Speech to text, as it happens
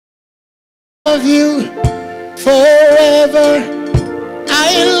love you forever.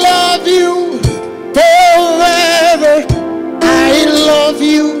 I love you forever. I love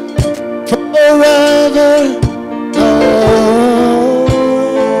you forever. Oh,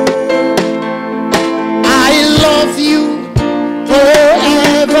 I love you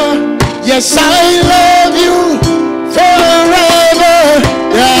forever. Yes, I love you forever.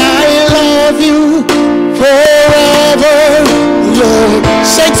 Yeah, I love you forever, Lord.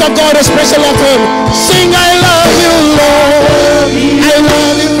 Saints of God, a special love to him. Sing, I love you, Lord. I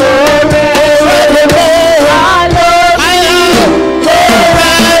love you forever. I love you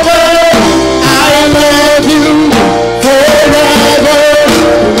forever. I love you forever.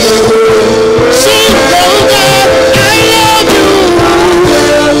 Sing, oh God, I love you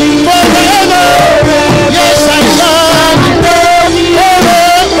forever. Yes, I love you forever.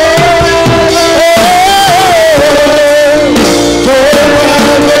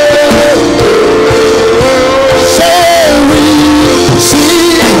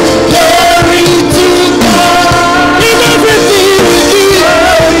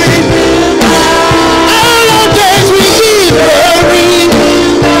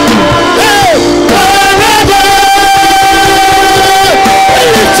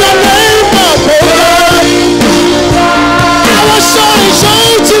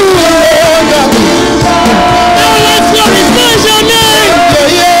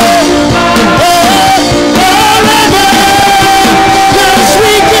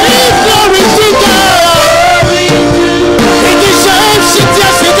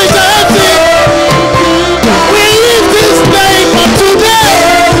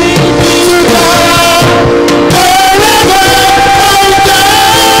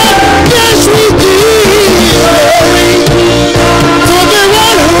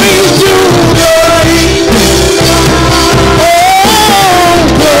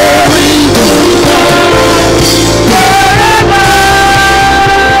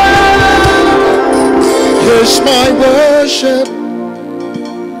 My worship,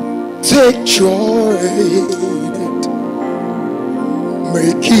 take joy in it.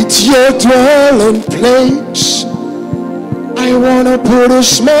 Make it your dwelling place. I wanna put a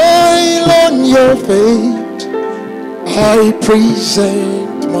smile on your face. I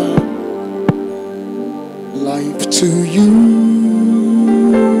present my life to you.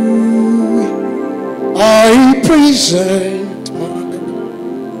 I present my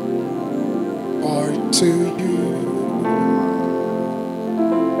heart to you.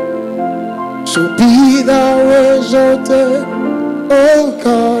 So be thou exalted, O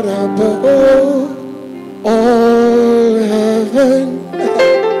God, above all heaven.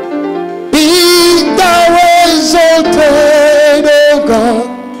 Be thou exalted, O God,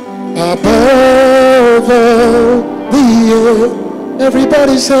 above all the earth.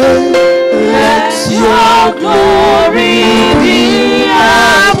 Everybody say, let your glory be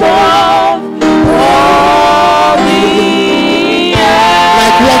above all the earth.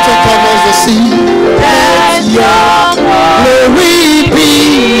 Like water covers the sea. Let your glory be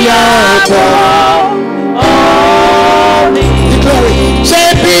above all the earth. Say,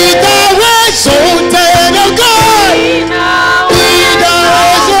 be thou exalted, O God. Be thou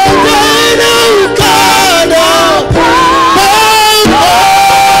exalted, O God, above all.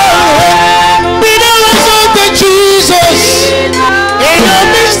 Be thou exalted, Jesus, in our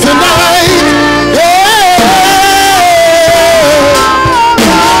midst tonight.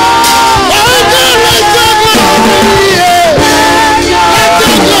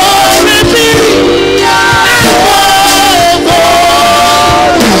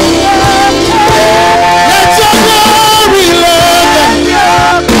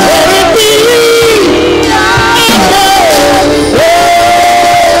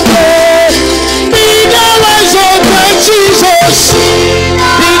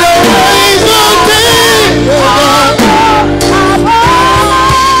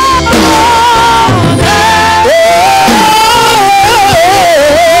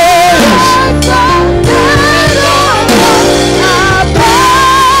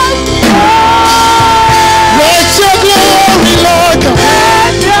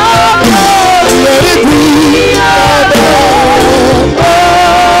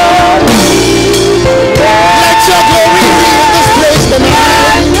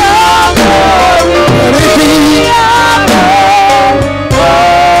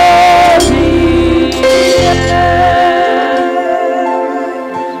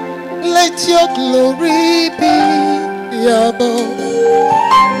 Let your glory be above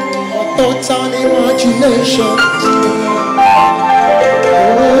our thoughts and imaginations.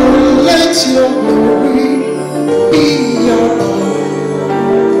 Oh, let your glory be above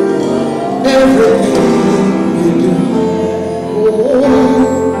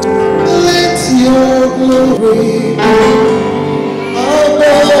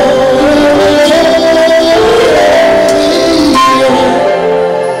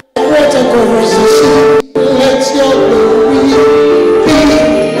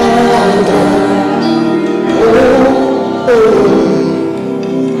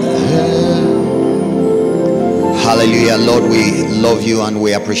and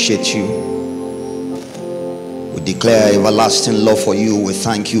we appreciate you. We declare everlasting love for you. We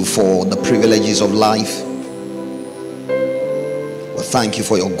thank you for the privileges of life. We thank you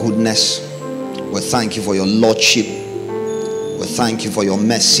for your goodness. We thank you for your lordship. We thank you for your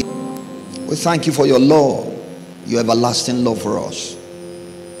mercy. We thank you for your love, your everlasting love for us.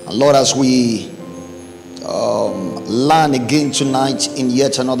 And Lord, as we learn again tonight in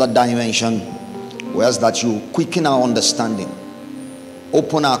yet another dimension, we ask that you quicken our understanding,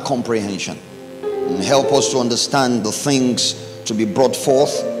 open our comprehension, and help us to understand the things to be brought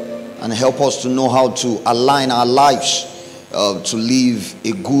forth, and help us to know how to align our lives to live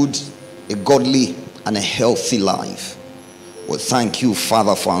a good, a godly, and a healthy life. We thank you,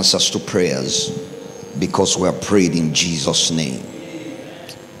 Father, for answers to prayers, because we are prayed in Jesus' name.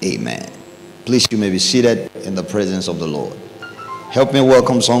 Amen. Please, you may be seated in the presence of the Lord. Help me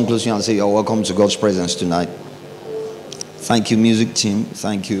welcome someone close to you and say, you're welcome to God's presence tonight. Thank you, music team.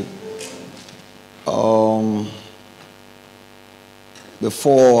 Thank you.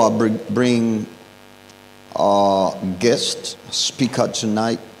 Before I bring our guest speaker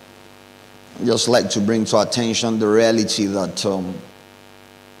tonight, I'd just like to bring to our attention the reality that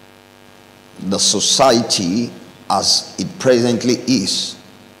the society as it presently is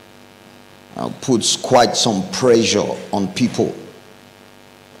puts quite some pressure on people.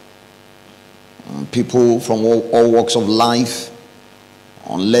 People from all walks of life,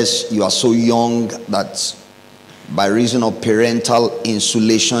 unless you are so young that by reason of parental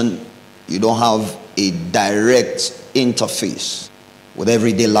insulation, you don't have a direct interface with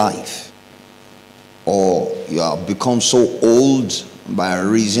everyday life, or you have become so old by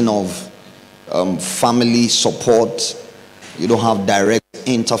reason of family support, you don't have direct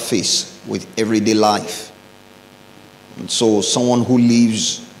interface with everyday life. And so someone who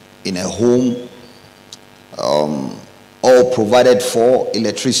lives in a home, all provided for,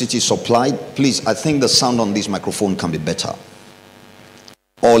 electricity supplied. Please, I think the sound on this microphone can be better.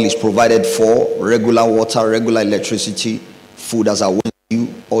 All is provided for, regular water, regular electricity, food as I went to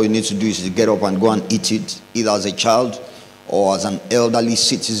you. All you need to do is to get up and go and eat it, either as a child or as an elderly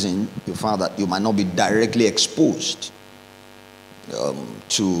citizen. You find that you might not be directly exposed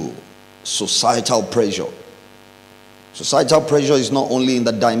to societal pressure. Societal pressure is not only in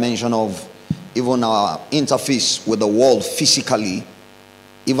the dimension of even our interface with the world physically,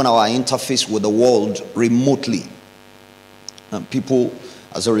 even our interface with the world remotely. And people,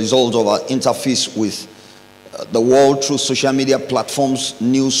 as a result of our interface with the world through social media platforms,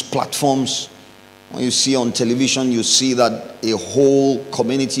 news platforms, when you see on television, you see that a whole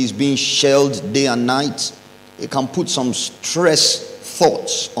community is being shelled day and night. It can put some stress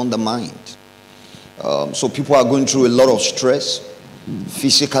thoughts on the mind. So people are going through a lot of stress,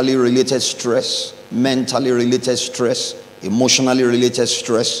 physically related stress, mentally related stress, emotionally related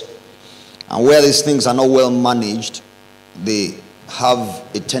stress. And where these things are not well managed, they have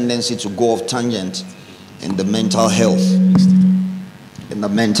a tendency to go off tangent in the mental health,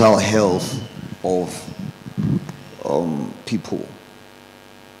 of people.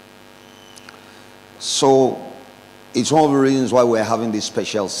 So it's one of the reasons why we're having this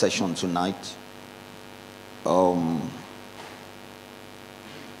special session tonight.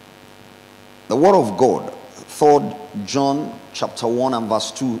 The Word of God, 3 John chapter 1 and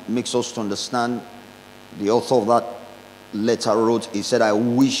verse 2, makes us to understand. The author of that letter wrote, he said, I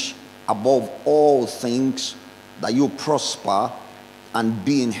wish above all things that you prosper and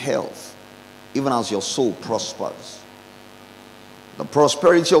be in health, even as your soul prospers. The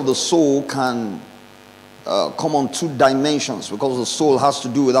prosperity of the soul can come on two dimensions, because the soul has to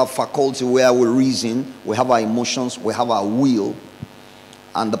do with our faculty where we reason, we have our emotions, we have our will.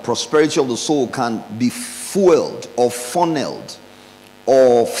 And the prosperity of the soul can be fueled or funneled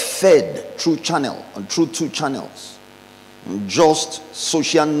or fed through two channels. And just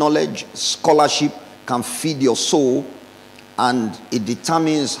social knowledge, scholarship can feed your soul, and it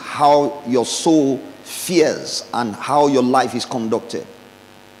determines how your soul fares and how your life is conducted.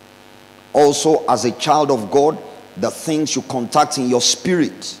 Also, as a child of God, the things you contact in your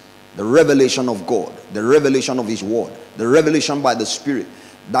spirit, the revelation of God, the revelation of His Word, the revelation by the Spirit,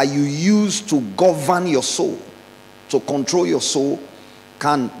 that you use to govern your soul, to control your soul,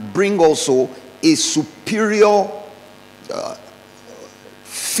 can bring also a superior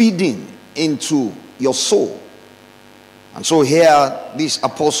feeding into your soul. And so here this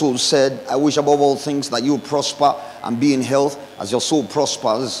apostle said, I wish above all things that you prosper and be in health as your soul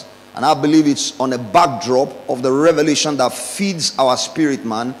prospers. And I believe it's on a backdrop of the revelation that feeds our spirit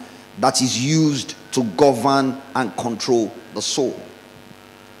man, that is used to govern and control the soul.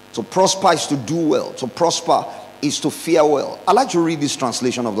 To prosper is to do well. To prosper is to fare well. I'd like to read this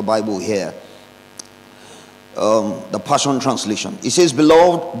translation of the Bible here. The Passion Translation. It says,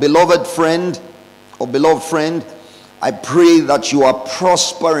 beloved friend, I pray that you are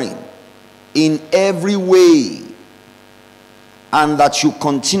prospering in every way and that you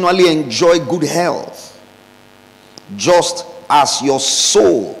continually enjoy good health, just as your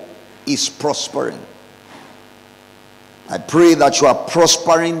soul is prospering. I pray that you are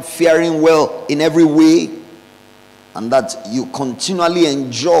prospering, faring well in every way, and that you continually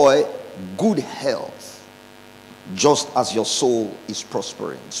enjoy good health, just as your soul is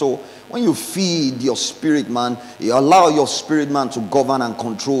prospering. So when you feed your spirit man, you allow your spirit man to govern and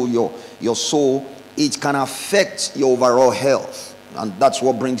control your soul, it can affect your overall health. And that's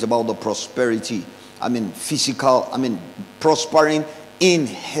what brings about the prosperity. Prospering in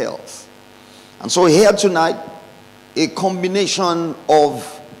health. And so here tonight, a combination of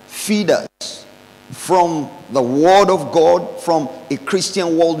feeders from the Word of God, from a Christian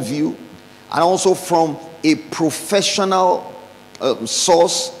worldview, and also from a professional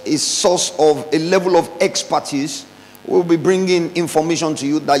source, a source of a level of expertise. We'll be bringing information to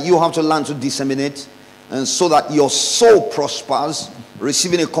you that you have to learn to disseminate, and so that your soul prospers,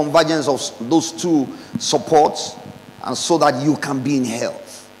 receiving a convergence of those two supports, and so that you can be in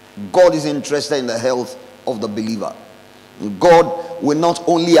health. God is interested in the health of the believer. God will not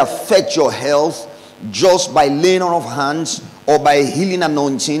only affect your health just by laying on of hands or by healing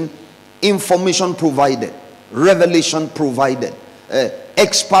anointing, information provided, revelation provided,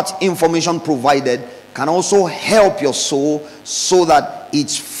 expert information provided can also help your soul so that it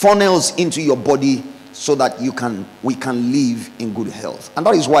funnels into your body so that we can live in good health. And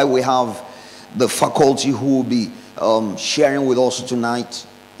that is why we have the faculty who will be sharing with us tonight.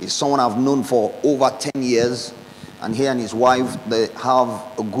 Is someone I've known for over 10 years, and he and his wife, they have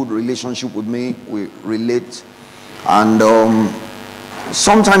a good relationship with me. We relate, and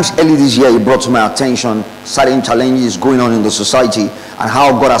sometimes early this year he brought to my attention certain challenges going on in the society and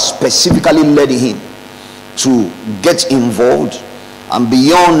how God has specifically led him to get involved, and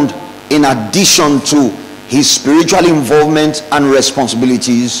beyond, in addition to his spiritual involvement and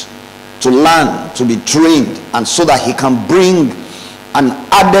responsibilities, to learn, to be trained, and so that he can bring an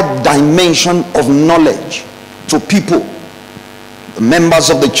added dimension of knowledge to people, the members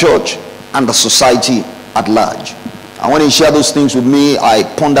of the church and the society at large. And when he shared those things with me, I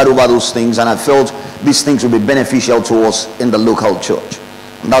pondered over those things, and I felt these things would be beneficial to us in the local church.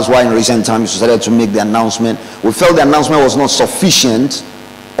 And that's why in recent times we decided to make the announcement. We felt the announcement was not sufficient,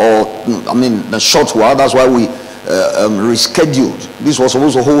 or the short while. That's why we rescheduled. This was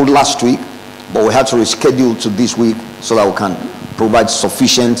supposed to hold last week, but we had to reschedule to this week so that we can provide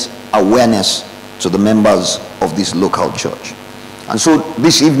sufficient awareness to the members of this local church. And so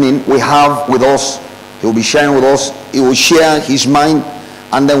this evening we have with us, he will be sharing with us, he will share his mind,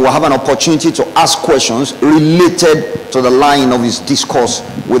 and then we'll have an opportunity to ask questions related to the line of his discourse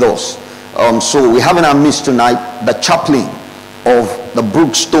with us. So we have in our midst tonight the chaplain of the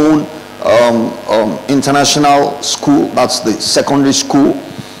Brookstone International School, that's the secondary school,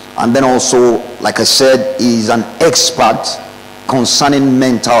 and then also, like I said, is an expert concerning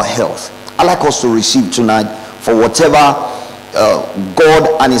mental health. I'd like us to receive tonight for whatever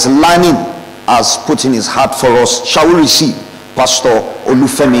God and his learning has put in his heart for us. Shall we receive Pastor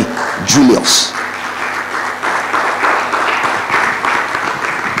Olufemi Julius?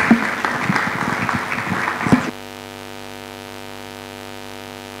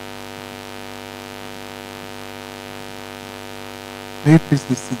 May you please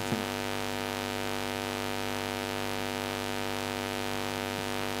be seated.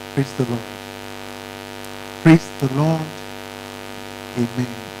 Praise the Lord. Praise the Lord. Amen.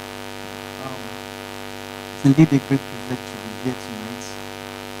 It's indeed a great privilege to be here tonight.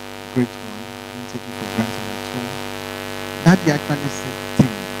 Great one. I don't take it for granted at all. Daddy actually said the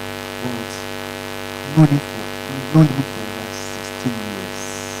thing, but we've known him for the last 16 years.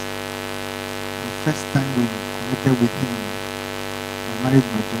 The first time we connected with him, my marriage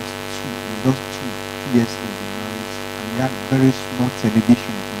was just two years old in marriage, and we had very small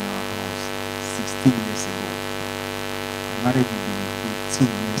television in our house 16 years ago. My marriage will be 18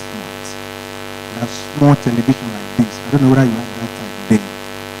 next month. We have small television like this. I don't know whether you had that time then.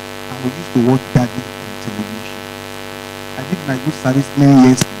 And we used to watch Daddy on television. I did my youth service many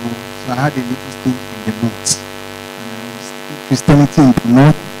years ago, so I had a little thing in the north. And I was Christianity in the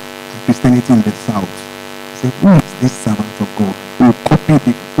north and Christianity in the south. I said, who is this servant of God? We copied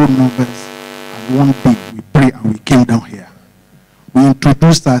the phone numbers, and one day we prayed and we came down here. We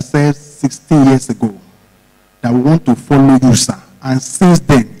introduced ourselves 16 years ago that we want to follow you, sir. And since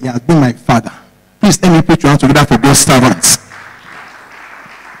then, he has been my father. Please let me put your hands together for God's servants.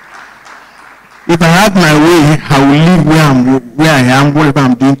 If I had my way, I will leave where I am, whatever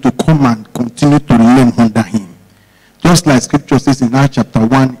I'm doing, to come and continue to remain under him. Just like scripture says in Acts chapter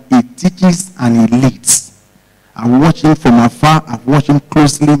 1, he teaches and he leads. I watch him from afar, I've watched him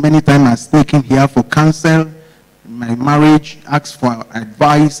closely. Many times I sneak in here for counsel, in my marriage, ask for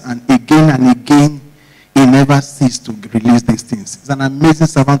advice, and again, he never ceases to release these things. He's an amazing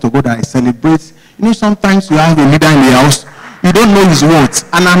servant of God that I celebrate. You know, sometimes you have a leader in the house, you don't know his words.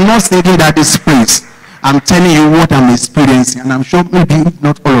 And I'm not saying that is praise. I'm telling you what I'm experiencing. And I'm sure maybe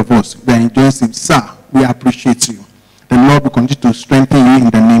not all of us, we are enjoying him. Sir, we appreciate you. The Lord will continue to strengthen you in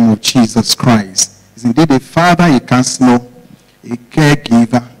the name of Jesus Christ. He's indeed a father, a counselor, a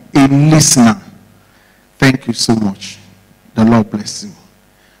caregiver, a listener. Thank you so much. The Lord bless you.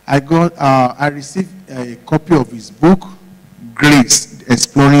 I received a copy of his book, Grace,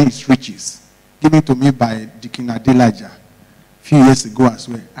 Exploring His Riches, given to me by Deacon Adelaja a few years ago as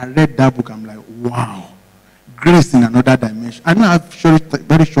well. I read that book, I'm like, wow. Grace in another dimension. I know I have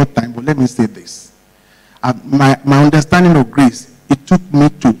very short time, but let me say this. My understanding of grace, it took me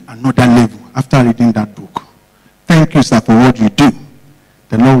to another level after reading that book. Thank you, sir, for what you do.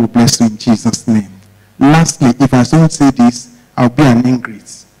 The Lord will bless you in Jesus' name. Lastly, if I don't say this, I'll be an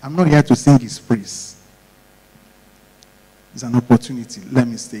ingrate. I'm not here to sing his praise. It's an opportunity. Let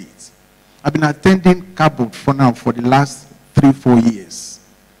me say it. I've been attending Cabot for the last 3-4 years.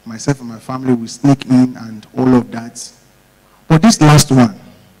 Myself and my family will sneak in and all of that. But this last one,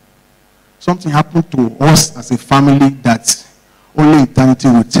 something happened to us as a family that only eternity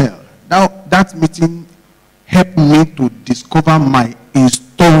will tell. That meeting helped me to discover my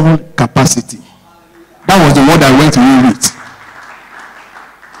installed capacity. That was the word I went to read it.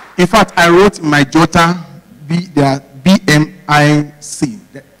 In fact, I wrote in my jotter, BMIC.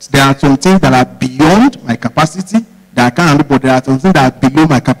 There are some things that are beyond my capacity that I can't handle, but there are some things that are below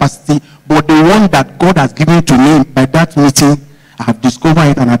my capacity. But the one that God has given to me by that meeting, I have discovered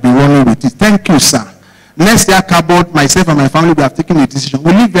it and I've been running with it. Thank you, sir. Next year, Cabot, myself and my family, we have taken a decision.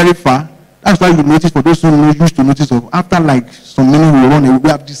 We live very far. That's why you notice, for those who used to notice, after like some minutes we run away, we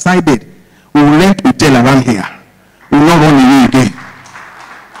have decided we will rent a hotel around here. We will not run away again.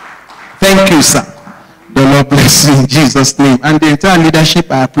 Thank you, sir. The Lord bless you in Jesus' name. And the entire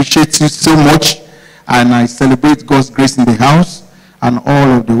leadership, I appreciate you so much. And I celebrate God's grace in the house and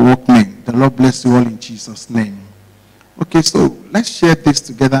all of the workmen. The Lord bless you all in Jesus' name. Okay, so let's share this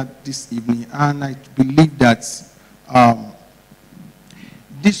together this evening. And I believe that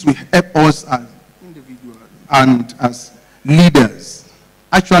this will help us as individuals and as leaders.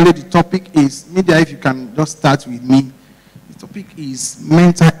 Actually, the topic is, media, if you can just start with me. The topic is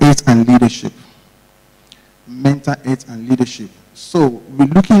mental health and leadership. Mental health and leadership. So we're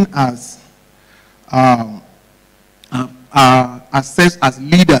looking at ourselves as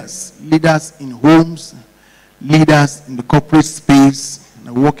leaders in homes, leaders in the corporate space, in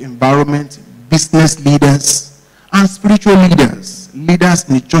the work environment, business leaders, and spiritual leaders in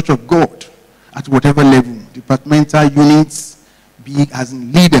the church of God at whatever level, departmental units, big as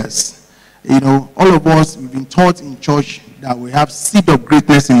in leaders. You know, all of us, we've been taught in church that we have seed of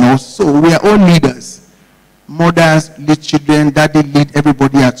greatness in us, so we are all leaders. Mothers lead children, daddy lead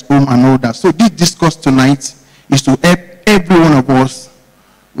everybody at home and all that. So this discourse tonight is to help every one of us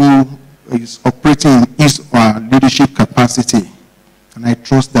who is operating in his or her leadership capacity. And I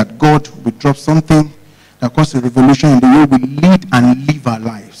trust that God will drop something that causes a revolution in the way we lead and live our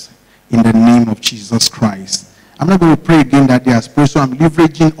lives in the name of Jesus Christ. I'm not going to pray again that they are supposed to. I'm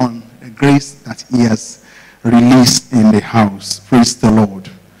leveraging on the grace that he has released in the house. Praise the Lord.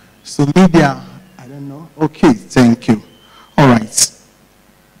 So media, I don't know. Okay, thank you. All right.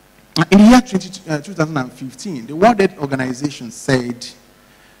 In the year 2015, the World Health Organization said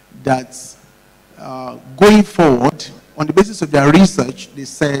that going forward, on the basis of their research, they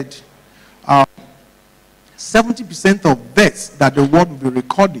said 70% of deaths that the world will be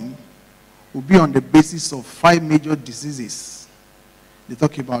recording will be on the basis of 5 major diseases. They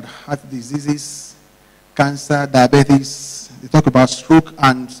talk about heart diseases, cancer, diabetes. They talk about stroke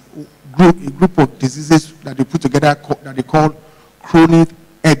and a group of diseases that they put together that they call chronic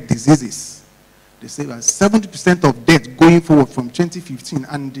heart diseases. They say that 70% of deaths going forward from 2015,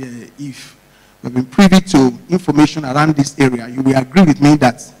 and if you've been privy to information around this area, you will agree with me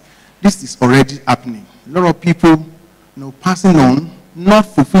that this is already happening. A lot of people, passing on, not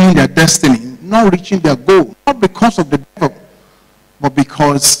fulfilling their destiny, not reaching their goal, not because of the devil, but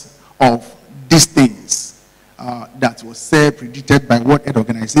because of these things that was said, predicted by World Health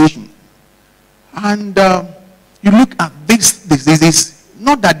Organization. And you look at these diseases,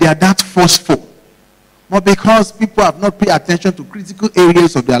 not that they are that forceful, But because people have not paid attention to critical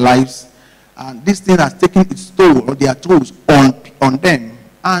areas of their lives, and this thing has taken its toll or their tolls on them,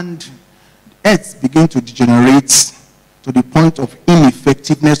 and earth begin to degenerate to the point of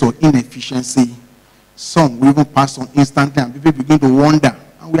ineffectiveness or inefficiency. Some will even pass on instantly, and people begin to wonder.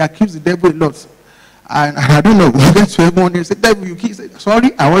 And we accuse the devil a lot. And I don't know, we get to everyone and say, devil, you keep saying,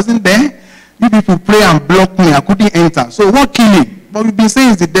 sorry, I wasn't there. You people pray and block me, I couldn't enter. So what killing? But we've been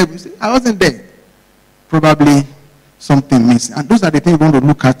saying it's the devil. You say, I wasn't there. Probably something missing. And those are the things we want to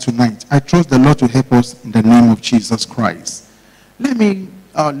look at tonight. I trust the Lord to help us in the name of Jesus Christ. Let me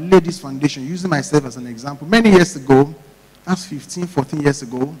lay this foundation, using myself as an example. Many years ago, that's 15, 14 years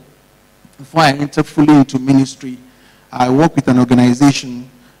ago, before I entered fully into ministry, I worked with an organization,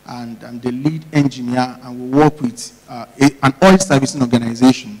 and I'm the lead engineer, and we work with an oil servicing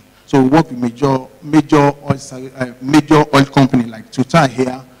organization. So we work with major oil company like Total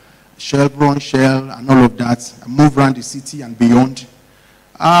here, Chevron, Shell, and all of that. I move around the city and beyond.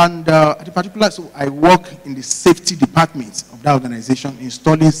 And at the particular, so I work in the safety department of that organization,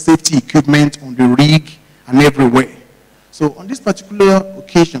 installing safety equipment on the rig and everywhere. So on this particular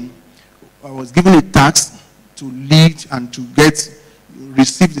occasion, I was given a task to lead and to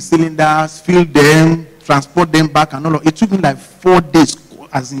receive the cylinders, fill them, transport them back, and all of it. It took me like 4 days,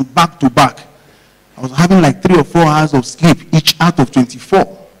 as in back to back. I was having like 3 or 4 hours of sleep each out of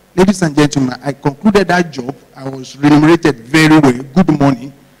 24. Ladies and gentlemen, I concluded that job. I was remunerated very well, good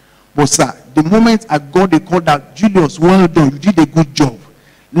money. But sir, the moment I got the call that, Julius, well done, you did a good job.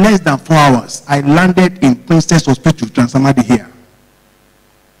 Less than 4 hours, I landed in Princess Hospital, Transamadi here.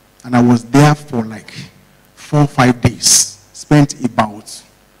 And I was there for like 4 or 5 days. Spent about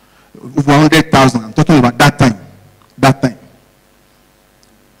over 100,000. I'm talking about that time. That time.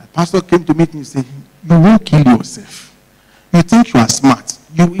 The pastor came to me and said, you won't kill yourself. You think you are smart.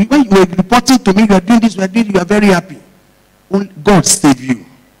 When you were reporting to me, you are doing this, you are very happy. God save you.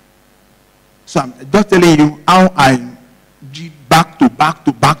 So I'm just telling you how I did back to back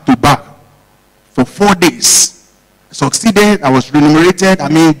to back to back for 4 days. I succeeded, I was remunerated,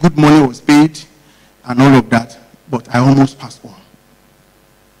 good money was paid and all of that, but I almost passed on.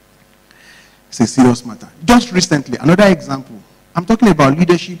 It's a serious matter. Just recently, another example, I'm talking about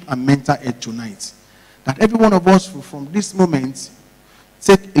leadership and mental health tonight. That every one of us from this moment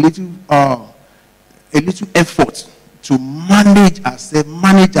take a little effort to manage ourselves,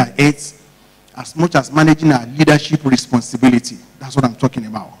 manage our heads, as much as managing our leadership responsibility. That's what I'm talking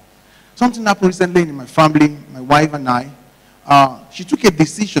about. Something happened recently in my family, my wife and I. She took a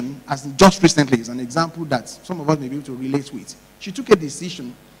decision, just recently, as an example that some of us may be able to relate with. She took a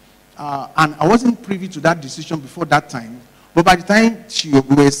decision, and I wasn't privy to that decision before that time, but by the time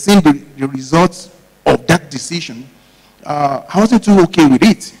we were seeing the results of that decision, I wasn't too okay with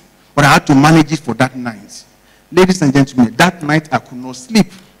it, but I had to manage it for that night. Ladies and gentlemen, that night I could not sleep.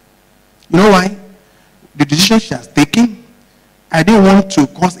 You know why? The decision she has taken, I didn't want to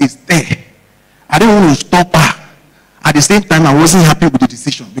cause a stir. I didn't want to stop her. At the same time, I wasn't happy with the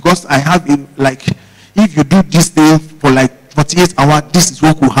decision because I have if you do this thing for like 48 hours, this is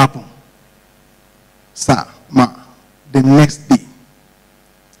what will happen. Sir, the next day,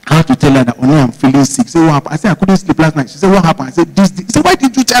 I had to tell her that, oh no, I'm feeling sick. Say, what happened? I said, I couldn't sleep last night. She said, what happened? I said, this. She said, why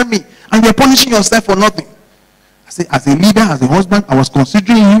did you tell me? And you're punishing yourself for nothing. I said, as a leader, as a husband, I was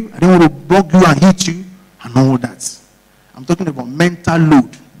considering you. I didn't want to bug you and hit you and all that. I'm talking about mental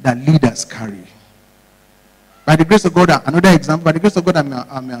load that leaders carry. By the grace of God, another example, by the grace of God,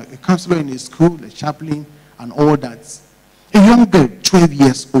 I'm a counselor in a school, a chaplain, and all that. A young girl, 12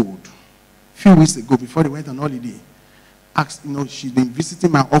 years old, a few weeks ago, before they went on holiday, asked, she's been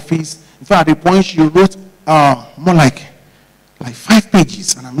visiting my office. In fact, at the point she wrote more like 5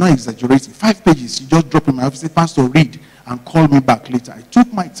 pages, and I'm not exaggerating, 5 pages. She just dropped in my office, said, Pastor, read, and call me back later. I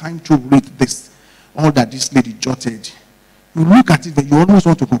took my time to read this, all that this lady jotted. You look at it, you almost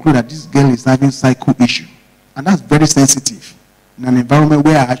want to conclude that this girl is having cycle issue. And that's very sensitive in an environment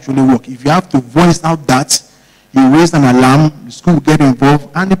where I actually work. If you have to voice out that, you raise an alarm, the school will get involved,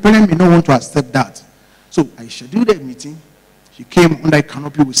 and the parent may not want to accept that. So I scheduled a meeting. She came under a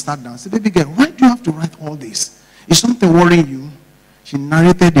canopy, we sat down. I said, baby girl, why do you have to write all this? Is something worrying you? She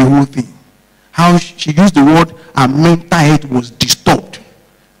narrated the whole thing. How she used the word, her mental health was disturbed.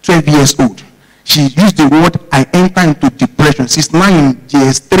 12 years old. She used the word, I enter into depression. She's now in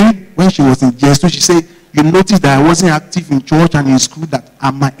GS3. When she was in GS2, she said, you noticed that I wasn't active in church and in school, that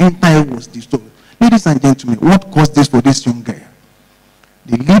my mental health was disturbed. Ladies and gentlemen, what caused this for this young girl?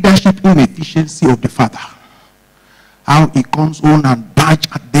 The leadership inefficiency of the father. How he comes on and barge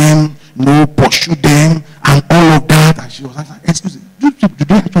at them, pursue them, and all of that. And she was like, excuse me,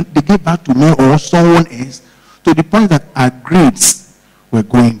 the gave back to me or someone else, to the point that our grades were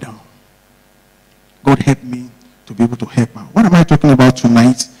going down. God help me to be able to help her. What am I talking about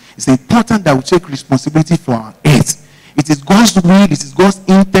tonight? It's important that we take responsibility for our health. It is God's will, it is God's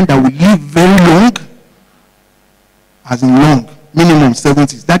intent that we live very long, as in long, minimum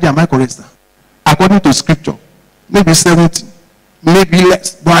 70s. Daddy, am I correct, sir? According to scripture, maybe 70, maybe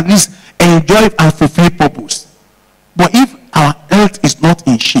less, but at least enjoy and fulfill purpose. But if our health is not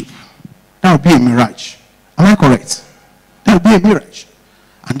in shape, that will be a mirage. Am I correct? That will be a mirage.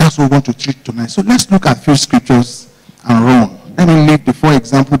 And that's what we want to treat tonight. So let's look at a few scriptures and run. Let me leave the 4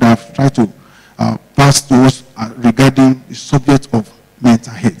 examples that I've tried to pass to us regarding the subject of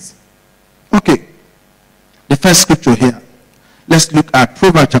mental health. Okay. The first scripture here. Let's look at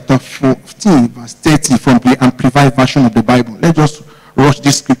Proverbs chapter 14, verse 30 from the Amplified version of the Bible. Let's just rush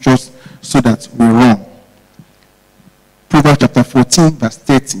these scriptures so that we run. Proverbs chapter 14, verse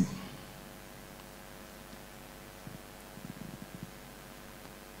 30.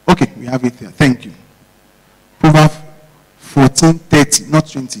 Okay, we have it there. Thank you. Proverbs 14:30, not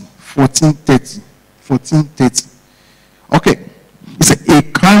 20. 14:30. 14:30. Okay. It says, a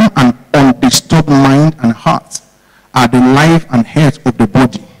calm and undisturbed mind and heart are the life and health of the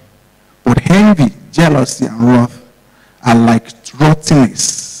body. But envy, jealousy, and wrath are like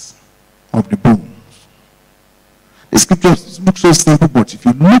rottenness of the bones. The scripture looks so simple, but if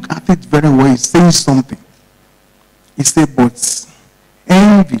you look at it very well, it's saying something. It says, but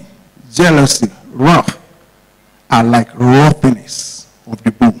envy, jealousy, wrath are like rottenness of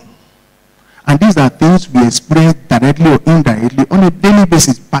the bone. And these are things we experience directly or indirectly on a daily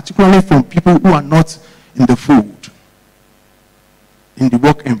basis, particularly from people who are not in the fold, in the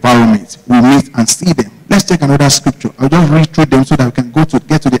work environment. We meet and see them. Let's check another scripture. I'll just read through them so that we can get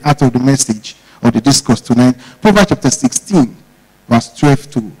to the heart of the message or the discourse tonight. Proverbs chapter 16, verse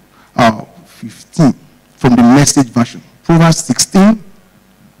 12 to 15, from the Message version. Proverbs 16,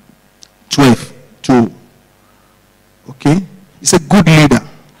 12 to, okay? It's a good leader.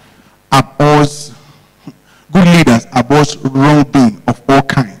 Good leaders abhors wrongdoing of all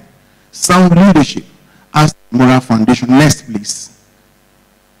kind. Sound leadership as moral foundation. Next, please.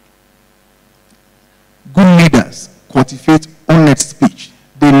 Good leaders cultivate honest speech.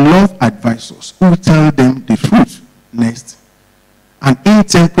 They love advisors who tell them the truth. Next. An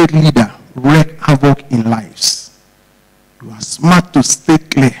intemperate leader wreaks havoc in lives. You are smart to stay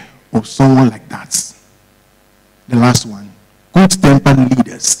clear of someone like that. The last one. Good-tempered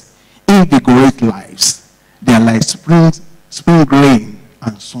leaders invigorate lives. They are like spring rain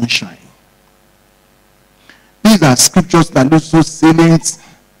and sunshine. These are scriptures that look so salient,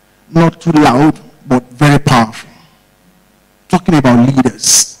 not too loud, but very powerful. Talking about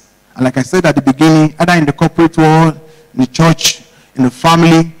leaders. And like I said at the beginning, either in the corporate world, in the church, in the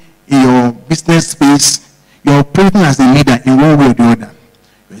family, in your business space, you're operating as a leader in one way or the other.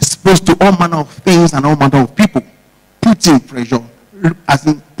 You're exposed to all manner of things and all manner of people, putting pressure on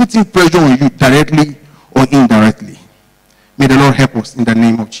you directly or indirectly. May the Lord help us in the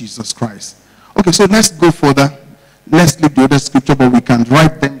name of Jesus Christ. Okay, so let's go further. Let's leave the other scripture, but we can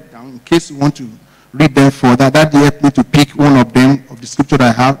write them down in case you want to read them further. That helped me to pick one of them, of the scripture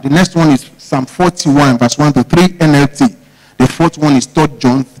that I have. The next one is Psalm 41, verse 1 to 3, NLT. The fourth one is 3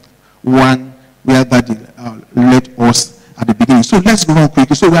 John 1, where that led us at the beginning. So let's go on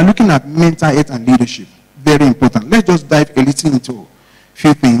quickly. So we are looking at mental health and leadership. Very important. Let's just dive a little into a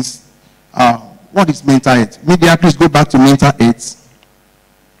few things. What is mental health? Media, please go back to mental health.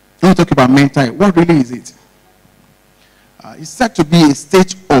 When we talk about mental health, what really is it? It's said to be a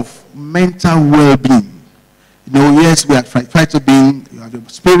state of mental well-being. You know, yes, we are trying to be, you have a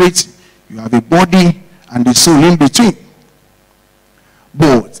spirit, you have a body, and the soul in between.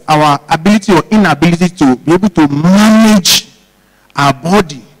 But our ability or inability to be able to manage our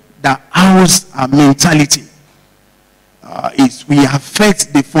body that houses our mentality is we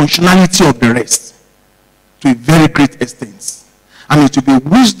affect the functionality of the rest to a very great extent. And it will be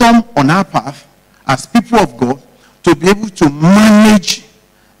wisdom on our path as people of God to be able to manage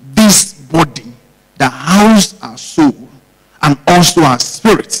this body that houses our soul and also our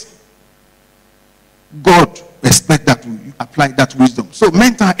spirit. God expects that we apply that wisdom. So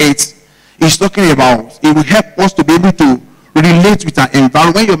mental health is talking about, it will help us to be able to relate with our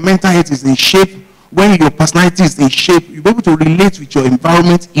environment. When your mental health is in shape, when your personality is in shape, you'll be able to relate with your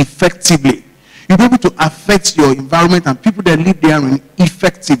environment effectively. You'll be able to affect your environment and people that live there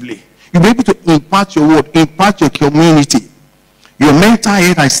effectively. You'll be able to impact your world, impact your community. Your mental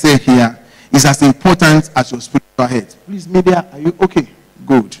health, I say here, is as important as your spiritual health. Please, media, are you okay?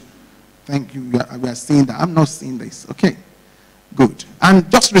 Good. Thank you. We are seeing that. I'm not seeing this. Okay. Good. And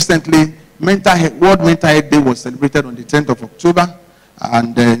just recently, World Mental Health Day was celebrated on the 10th of October.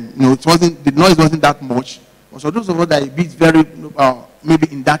 And the noise wasn't that much. But for those of us that are a bit very, maybe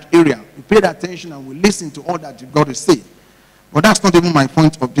in that area, we paid attention and we listened to all that God is saying. But that's not even my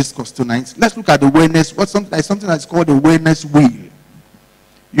point of discourse tonight. Let's look at the wellness. There's something that's called the wellness wheel.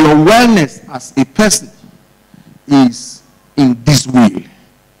 Your wellness as a person is in this wheel.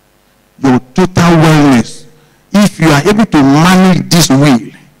 Your total wellness. If you are able to manage this wheel,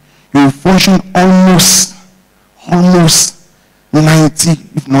 you will function almost 90,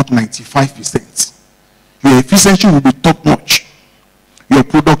 if not 95%. Your efficiency will be top notch. Your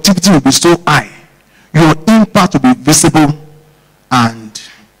productivity will be so high. Your impact will be visible, and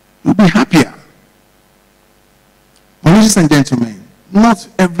you'll be happier. But ladies and gentlemen, not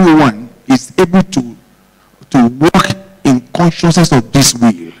everyone is able to walk in consciousness of this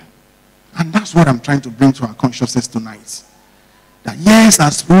wheel. And that's what I'm trying to bring to our consciousness tonight. That yes,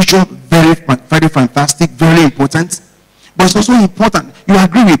 our spiritual, very, very fantastic, very important. But it's also important. You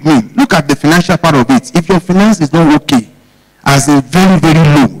agree with me. Look at the financial part of it. If your finance is not okay, as in very, very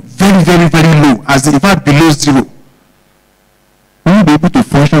low, very, very, very low, as in fact below zero, will you be able to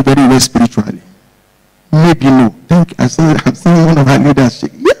function very well spiritually? Maybe no. I'm seeing one of our leaders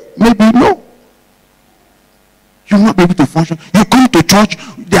shake. Yeah, maybe no. You will not be able to function. You come to church,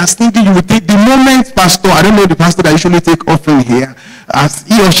 they are thinking you will take the moment pastor, I don't know the pastor that usually take offering here, as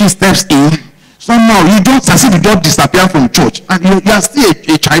he or she steps in, somehow you don't, as if you don't disappear from church, and you are still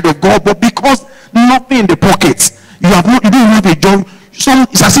a child of God, but because nothing in the pockets, you don't have a job.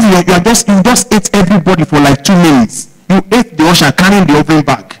 It's as if you just ate everybody for like 2 minutes. You ate the usher carrying the offering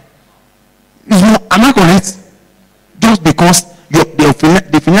bag. Am I correct? Just because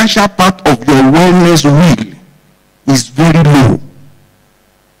the financial part of your wellness wheel is very low.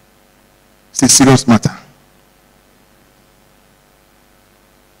 It's a serious matter.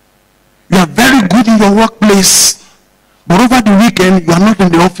 You are very good in your workplace, but over the weekend you are not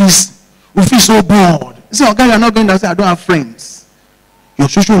in the office. You feel so bored. You say, okay, you are not going to say, I don't have friends. Your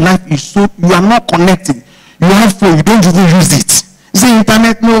social life is so, you are not connected. You have phone, you don't even use it. You say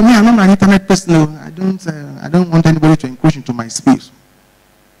internet, no, me, I'm not an internet person. No, I don't want anybody to encroach into my space.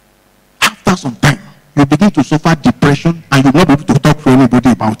 After some time, you begin to suffer depression and you'll not be able to talk to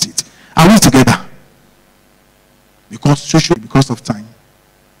anybody about it. Are we together? Because of time.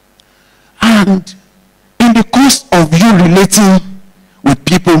 And in the course of you relating with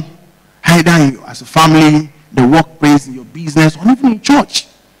people, either as a family, the workplace, in your business, or even in church,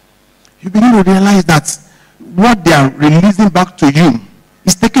 you begin to realize that what they are releasing back to you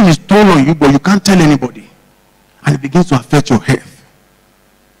is taking its toll on you, but you can't tell anybody. And it begins to affect your health.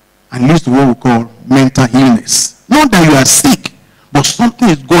 And leads to what we call mental illness. Not that you are sick, but something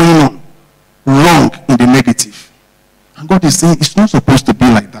is going on wrong in the negative. And God is saying it's not supposed to be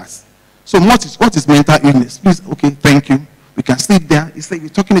like that. So what is mental illness? Please, okay, thank you. We can sit there. It's like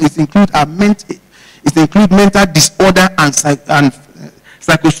it includes mental disorder and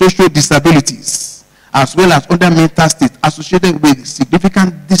psychosocial disabilities, as well as other mental states associated with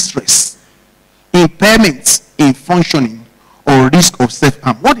significant distress, impairments in functioning, or risk of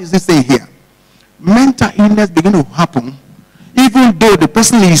self-harm. What is it saying here? Mental illness begin to happen even though the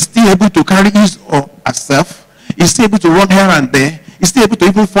person is still able to carry his or herself, is still able to run here and there, is still able to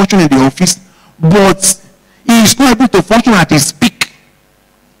even function in the office, but he is not able to function at his peak.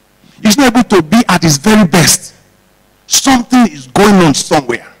 He's not able to be at his very best. Something is going on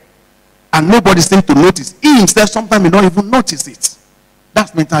somewhere, and nobody seems to notice. He himself sometimes may not even notice it.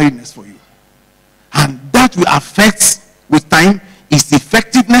 That's mental illness for you. And that will affect, with time, his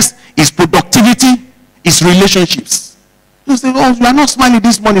effectiveness, his productivity, his relationships. You say, oh, you are not smiling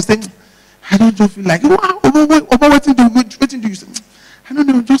this morning, saying, I don't feel like, what do you say? I don't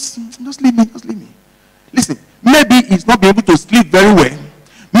know, just leave me. Listen, maybe he's not be able to sleep very well.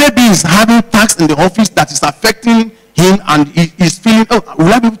 Maybe he's having tasks in the office that is affecting him, and he's feeling, oh,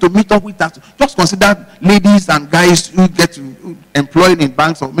 will I be able to meet up with that? Just consider ladies and guys who get employed in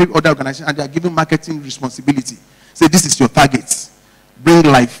banks or maybe other organizations, and they are given marketing responsibility. Say, this is your target. Bring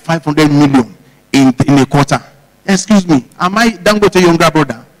like 500 million in a quarter. Excuse me, am I Dangote younger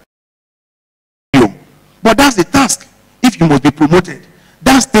brother? But that's the task. If you must be promoted,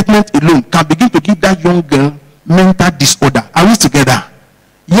 that statement alone can begin to give that young girl mental disorder. Are we together?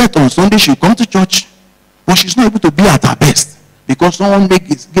 Yet on Sunday she'll come to church, but she's not able to be at her best because someone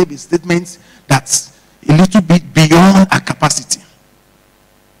gave a statement that's a little bit beyond her capacity.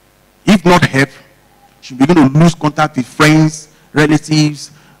 If not help, she'll begin to lose contact with friends,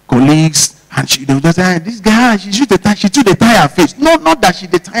 relatives, colleagues, and they'll just say, this guy, she took the tire face. No, not that she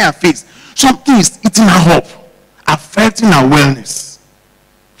the tire face. Something is eating her up. affecting our wellness.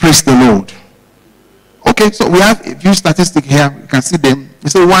 Praise the Lord. Okay, so we have a few statistics here. You can see them. You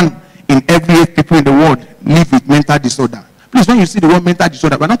say 1 in every 8 people in the world live with mental disorder. Please, when you see the word mental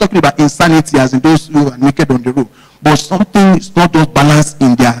disorder, we're not talking about insanity as in those who are naked on the road, but something is not just balanced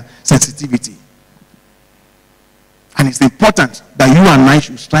in their sensitivity. And it's important that you and I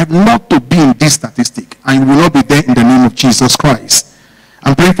should strive not to be in this statistic, and you will not be there in the name of Jesus Christ.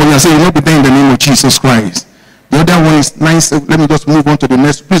 I'm praying for you. I say you will not be there in the name of Jesus Christ. The other one is nice. Let me just move on to the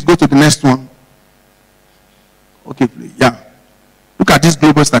next. Please go to the next one. Okay, please. Yeah. Look at these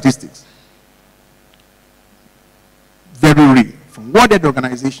global statistics. Very real. From World Health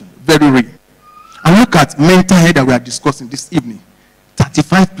Organization. Very real. And look at mental health that we are discussing this evening.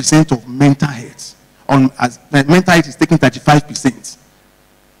 35% of mental health. Mental health is taking 35%.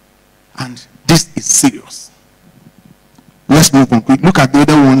 And this is serious. Let's move on quick. Look at the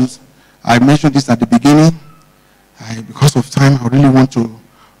other ones. I mentioned this at the beginning. Because of time, I really want to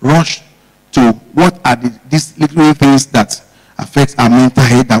rush to what are these little things that affect our mental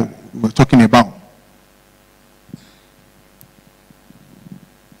health that we're talking about.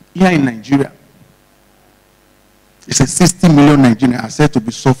 Here in Nigeria, it's a 60 million Nigerians are said to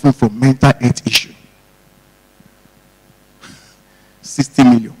be suffering from mental health issue. 60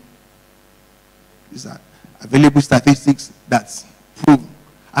 million. These are available statistics that prove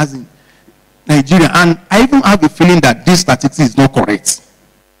as in Nigeria. And I even have a feeling that this statistic is not correct.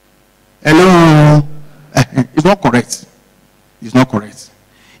 Hello? It's not correct. It's not correct.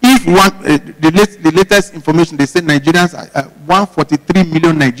 If the latest information, they say Nigerians, 143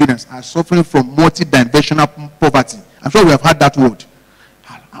 million Nigerians are suffering from multi-dimensional poverty. I'm sure we have heard that word.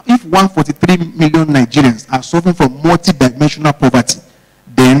 If 143 million Nigerians are suffering from multi-dimensional poverty,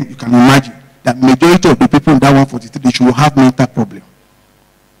 then you can imagine that majority of the people in that 143, they should have mental problem.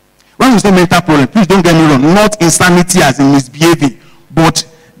 When we say mental problem, please don't get me wrong, not insanity as in misbehaving, but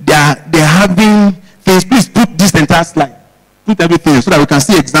they're having things. Please put this entire slide. Put everything so that we can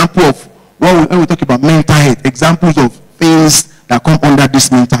see example of when we talk about mental health, examples of things that come under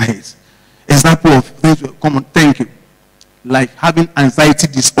this mental health. Example of things that come on, thank you. Like having anxiety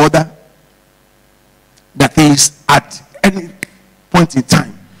disorder, that is at any point in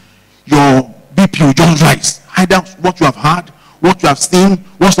time, your BP will just rise. Either what you have heard, what you have seen,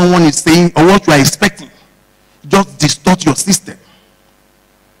 what someone is saying, or what you are expecting. Just distort your system.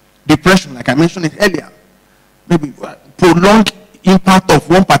 Depression, like I mentioned it earlier. Maybe prolonged impact of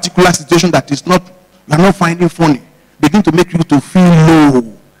one particular situation that is not, you are not finding funny. Begin to make you to feel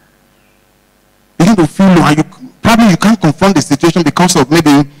low. Begin to feel low. And you can't confront the situation because of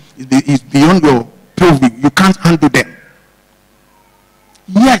maybe it's beyond your purview. You can't handle them.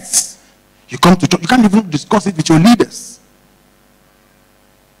 Yet, you come to church, you can't even discuss it with your leaders.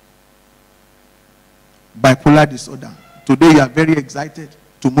 Bipolar disorder. Today you are very excited.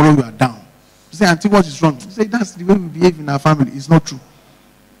 Tomorrow you are down. You say, Auntie, what is wrong? You say, that's the way we behave in our family. It's not true.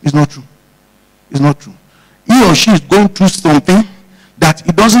 It's not true. It's not true. He or she is going through something that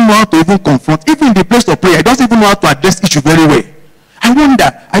he doesn't know how to even confront. Even in the place of prayer, he doesn't even know how to address issue very well. I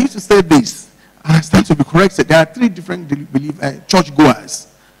wonder, I used to say this, and I stand to be corrected. There are 3 different church goers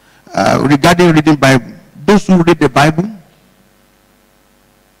regarding reading Bible. Those who read the Bible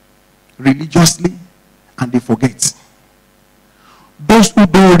religiously and they forget. Those who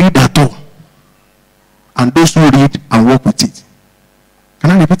don't read at all, and those who read and work with it.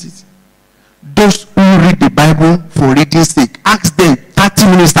 Can I repeat it? Those who read the Bible for reading's sake, ask them 30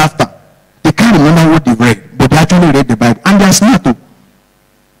 minutes after. They can't remember what they read, but they actually read the Bible. And they are smart too.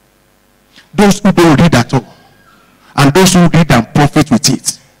 Those who don't read at all, and those who read and profit with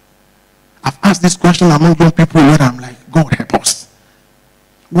it. I've asked this question among young people where I'm like, God help us.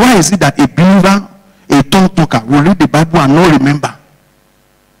 Why is it that a believer, a tongue talker, will read the Bible and not remember?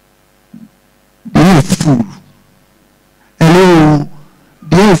 They're a fool. Hello.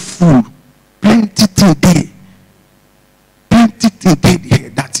 They're a fool. Plenty thing there. Plenty thing there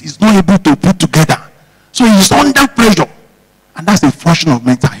that is not able to put together. So he's under pressure. And that's a function of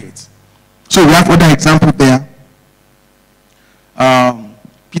mental health. So we have other examples there.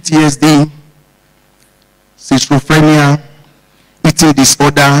 PTSD, schizophrenia, eating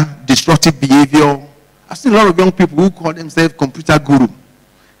disorder, destructive behavior. I've seen a lot of young people who call themselves computer guru.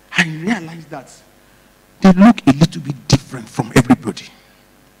 I realize that they look a little bit different from everybody.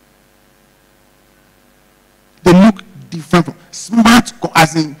 They look different from smart,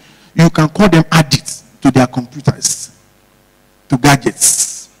 as in you can call them addicts to their computers, to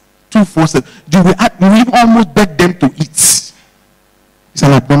gadgets. 247. You will almost beg them to eat. It's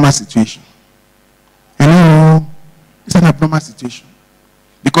an abnormal situation. Hello? It's an abnormal situation.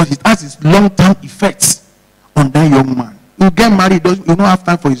 Because it has its long-term effects on that young man. He'll get married, he will not have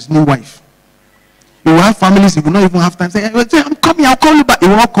time for his new wife. He will have families, he will not even have time. Say, I'm coming, I'll call you back. He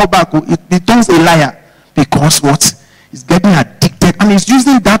will not call back. He becomes a liar. Because what? He's getting addicted and he's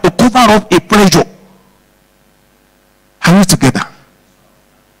using that to cover up a pressure. Are we together?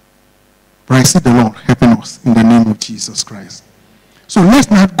 But I see the Lord helping us in the name of Jesus Christ. So let's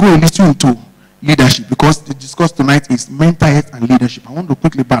not go a little into leadership, because the discourse tonight is mental health and leadership. I want to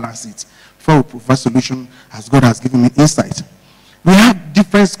quickly balance it before we provide solution as God has given me insight. We have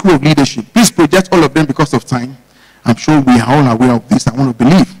different schools of leadership. Please project all of them because of time. I'm sure we are all aware of this. I want to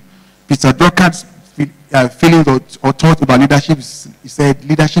believe. Peter Drucker's feelings or thought about leadership, he said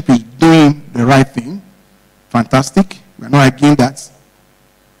leadership is doing the right thing. Fantastic. We're not arguing that.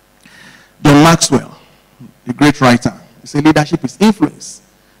 John Maxwell, the great writer, he said leadership is influence.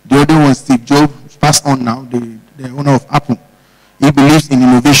 The other one, Steve Jobs, passed on now, the owner of Apple. He believes in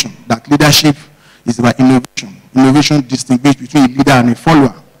innovation, that leadership is about innovation. Innovation distinguishes between a leader and a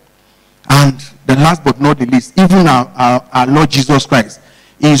follower. And the last but not the least, even our Lord Jesus Christ,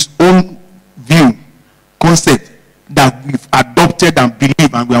 his own view, concept that we've adopted and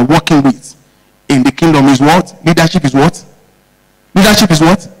believe and we are working with in the kingdom is what? Leadership is what? Leadership is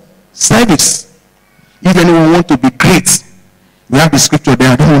what? Service. If anyone wants to be great, we have the scripture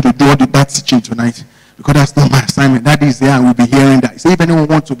there. I don't want to do all that teaching tonight because that's not my assignment. That is there and we'll be hearing that. So if anyone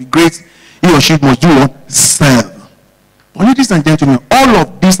wants to be great, he or she must do what? Serve. But ladies and gentlemen, all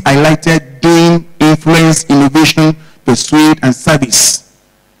of these highlighted doing, influence, innovation, persuade, and service,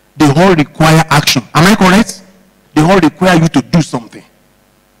 they all require action. Am I correct? They all require you to do something.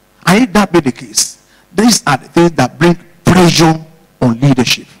 And if that be the case, these are the things that bring pressure on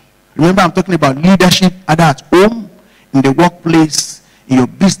leadership. Remember, I'm talking about leadership either at home, in the workplace, in your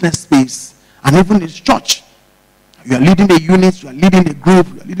business space, and even in church. You are leading a unit, you are leading a group,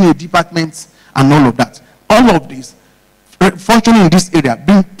 you are leading a department, and all of that. All of this, functioning in this area,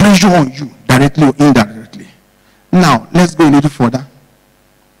 being pressure on you, directly or indirectly. Now, let's go a little further.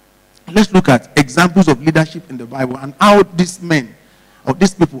 Let's look at examples of leadership in the Bible and how these men or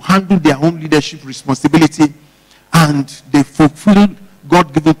these people handle their own leadership responsibility and they fulfill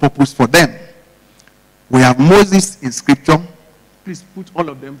God-given purpose for them. We have Moses in scripture. Please put all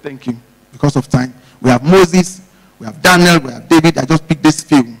of them, thank you, because of time. We have Moses, we have Daniel, we have David. I just picked this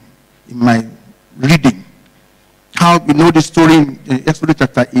few in my reading. How you know the story in Exodus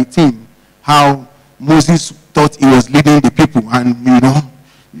chapter 18, how Moses thought he was leading the people and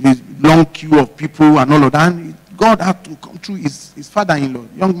this long queue of people and all of that. And God had to come through his father-in-law.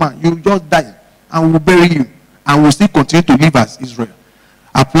 Young man, you just die and we'll bury you. And we'll still continue to live as Israel.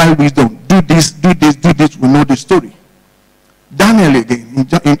 Apply wisdom. Do this, do this, do this. We know the story. Daniel again.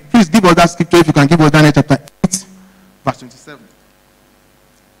 Please give us that scripture if you can give us Daniel chapter 8, verse 27.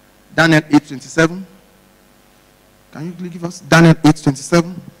 Daniel 8:27. Can you give us Daniel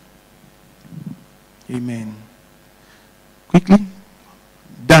 8:27? Amen. Quickly.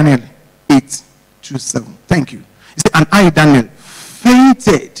 Daniel 8:27. Thank you. He said, and I, Daniel,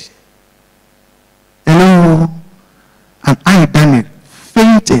 fainted. Hello. And I, Daniel,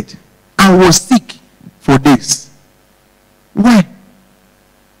 fainted and was sick for days. Why?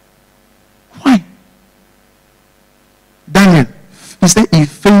 Why? Daniel, he said he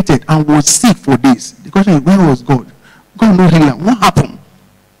fainted and was sick for days. The question is, where was God? God no healer. What happened?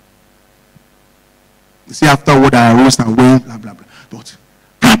 You see, afterward I arose and went, blah, blah, blah. But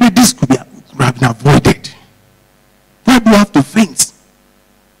probably this could have been avoided. Why do you have to faint?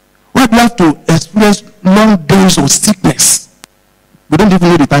 Why do you have to experience long days of sickness? We don't even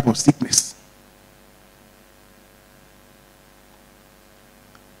know the type of sickness.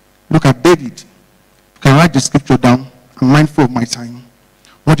 Look at David. You can write the scripture down. I'm mindful of my time.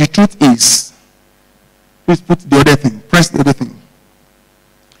 But the truth is, please put the other thing. Press the other thing.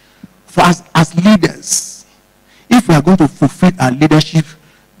 For as leaders, if we are going to fulfill our leadership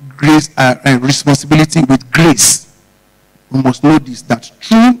grace responsibility with grace, we must know this, that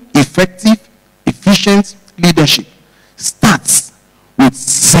true, effective, efficient leadership starts with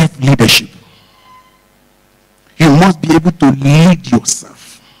self-leadership. You must be able to lead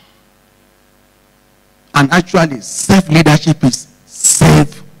yourself. And actually, self-leadership is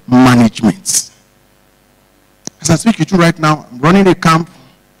self-management. As I speak to you right now, I'm running a camp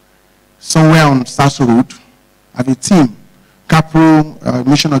somewhere on Sasso Road. I have a team, Capro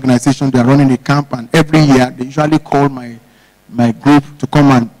Mission Organization. They are running a camp, and every year they usually call my group to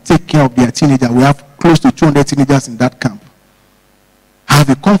come and take care of their teenagers. We have close to 200 teenagers in that camp. I have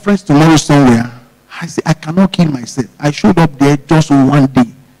a conference tomorrow somewhere. I say, I cannot kill myself. I showed up there just one day.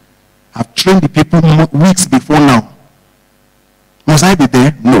 I've trained the people weeks before now. Must I be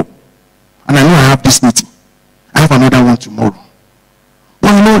there? No. And I know I have this meeting. tomorrow.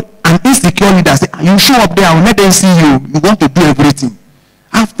 But you know, an insecure leader say, you show up there, I'll let them see you. You want to do everything.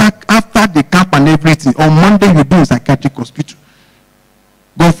 After the camp and everything, on Monday you do in psychiatric hospital.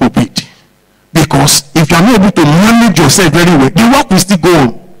 God forbid. Because if you are not able to manage yourself very well, the work will still go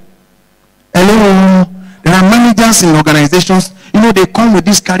on. Hello. There are managers in organizations, you know, they come with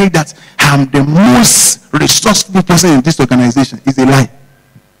this carry that I'm the most resourceful person in this organization. It's a lie.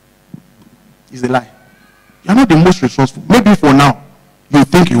 It's a lie. You're not the most resourceful. Maybe for now, you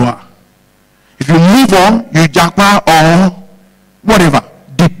think you are. If you move on, you jackpot or whatever,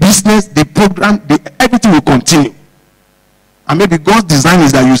 the business, the program, everything will continue. And maybe God's design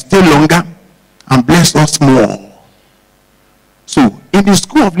is that you stay longer and bless us more. So, in the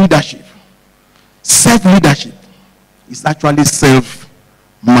school of leadership, self-leadership is actually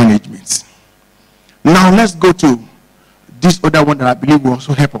self-management. Now, let's go to this other one that I believe will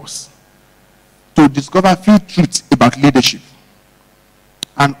also help us to discover a few truths about leadership.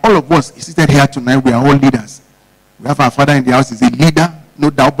 And all of us seated here tonight, we are all leaders. We have our father in the house, he's a leader,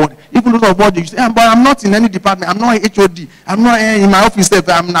 no doubt. But even those of us, you say, but I'm not in any department, I'm not HOD, I'm not in my office,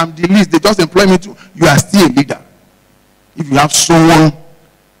 I'm the least, they just employ me to. You are still a leader. If you have someone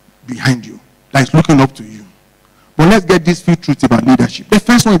behind you that is looking up to you. But let's get these few truths about leadership. The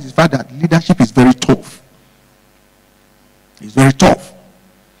first one is the fact that leadership is very tough. It's very tough.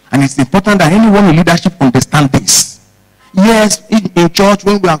 And it's important that anyone in leadership understand this. Yes, in church,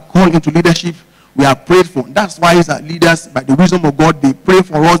 when we are called into leadership, we are prayed for. That's why as leaders, by the wisdom of God, they pray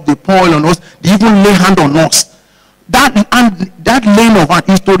for us, they pour oil on us, they even lay hand on us. That laying of hand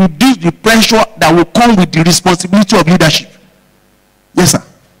is to reduce the pressure that will come with the responsibility of leadership. Yes, sir.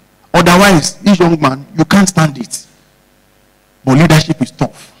 Otherwise, this young man, you can't stand it. But leadership is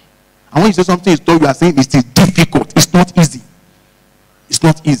tough. And when you say something is tough, you are saying it is difficult. It's not easy. It's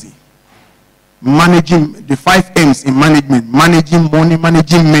not easy. Managing the 5 M's in management, managing money,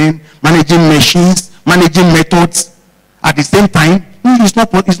 managing men, managing machines, managing methods at the same time,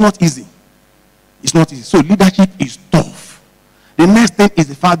 it's not easy. It's not easy. So leadership is tough. The next thing is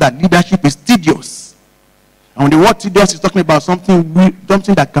the fact that leadership is tedious. And when the word tedious is talking about something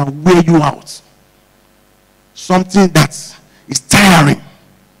that can wear you out. Something that is tiring.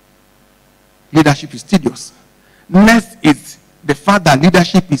 Leadership is tedious. Next is the fact that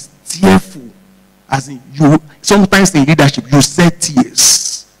leadership is tearful. As in, you sometimes in leadership you shed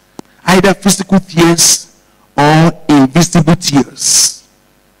tears, either physical tears or invisible tears.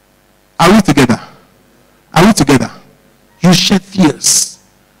 Are we together? Are we together? You shed tears,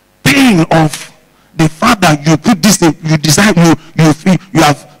 pain of the fact that you put this in, you decide you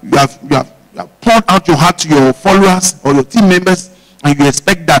have poured out your heart to your followers or your team members, and you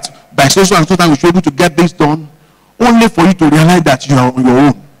expect that by so and so time we should be able to get this done, only for you to realize that you are on your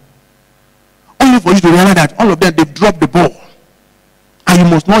own. Only for you to realize that all of them, they've dropped the ball. And you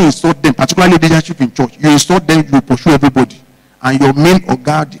must not insult them, particularly leadership in church. You insult them, you pursue everybody. And your main or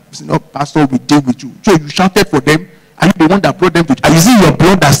guard, pastor will deal with you. So you shouted for them. Are you the one that brought them to church? Is it your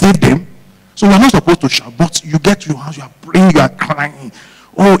blood that saved them? So you're not supposed to shout. But you get to your house, you are praying, you are crying.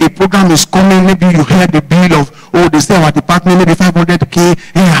 Oh, a program is coming. Maybe you heard the bill of, oh, they say our department, maybe 500K.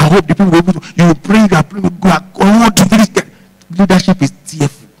 Hey, I hope the people will be able to. You pray, you are praying, you are going to finish. Leadership is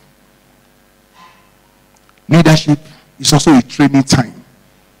tearful. Leadership is also a training time.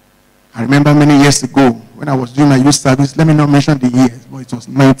 I remember many years ago when I was doing my youth service, let me not mention the years, but it was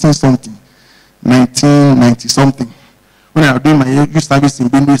 1990-something. When I was doing my youth service in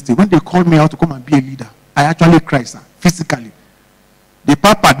Benue State, when they called me out to come and be a leader, I actually cried, sir, physically. The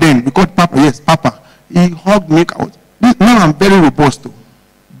Papa then, we called Papa, yes, Papa, he hugged me out. Now I'm very robust, though.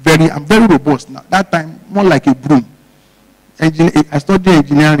 I'm very robust now. That time, more like a broom. I studied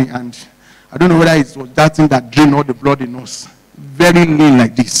engineering, and I don't know whether it was that thing that drained all the blood in us. Very lean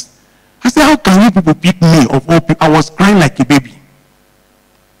like this. I said, how can you people pick me of all people? I was crying like a baby.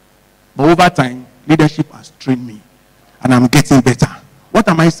 But over time, leadership has trained me. And I'm getting better. What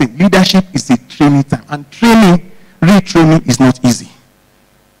am I saying? Leadership is a training time. And training, retraining is not easy.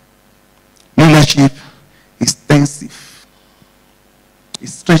 Leadership is extensive. It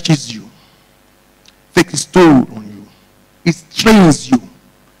stretches you. Takes toll on you. It strains you.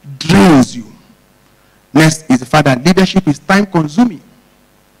 Drains you. Next is the fact that leadership is time consuming.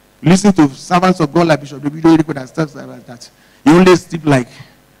 Listen to servants of God like Bishop David that stuff like that. You only sleep like,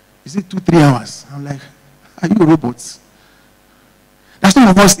 is it 2-3 hours? I'm like, are you robots? That's some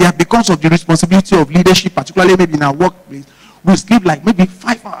of us here, because of the responsibility of leadership, particularly maybe in our workplace, we sleep like maybe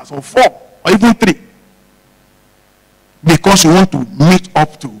 5 hours or 4 or even 3. Because you want to meet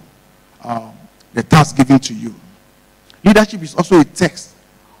up to the task given to you. Leadership is also a test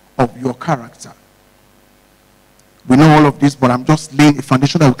of your character. We know all of this, but I'm just laying a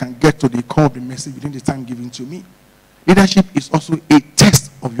foundation that we can get to the core of the message within the time given to me. Leadership is also a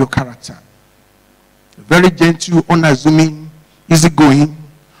test of your character. Very gentle, unassuming, easygoing.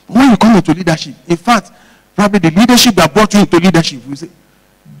 But when you come into leadership, in fact, probably the leadership that brought you into leadership, we say,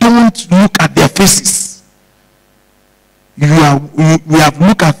 don't look at their faces. We have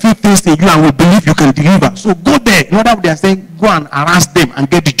looked at few things in you and we believe you can deliver. So go there. In other words, they are saying, go and harass them and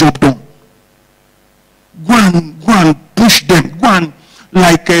get the job done. Go and push them. Go and,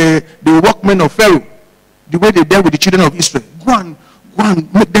 like the workmen of Pharaoh, the way they dealt with the children of Israel. Go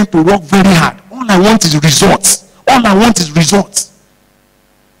and make them to work very hard. All I want is results. All I want is results.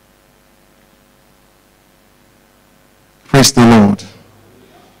 Praise the Lord.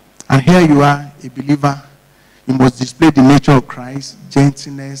 And here you are, a believer. You must display the nature of Christ,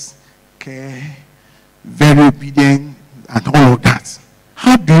 gentleness, care, very obedient, and all of that.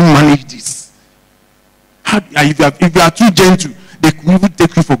 How do you manage this? If you are too gentle, they could even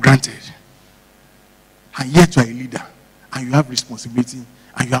take you for granted. And yet you are a leader, and you have responsibility,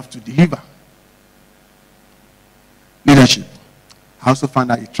 and you have to deliver. Leadership. I also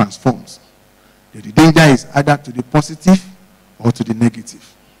found that it transforms. The danger is either to the positive or to the negative.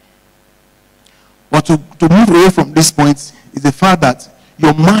 But to move away from this point is the fact that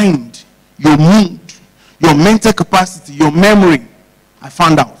your mind, your mood, your mental capacity, your memory, I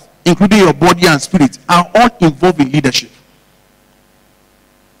found out, including your body and spirit, are all involved in leadership.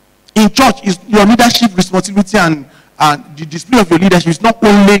 In church, your leadership responsibility and the display of your leadership is not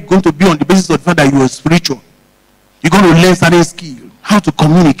only going to be on the basis of the fact that you are spiritual. You're going to learn certain skills, how to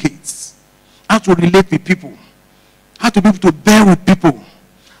communicate, how to relate with people, how to be able to bear with people,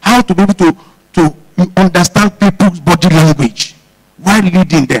 how to be able to understand people's body language while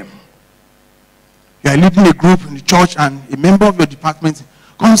leading them. You are leading a group in the church and a member of your department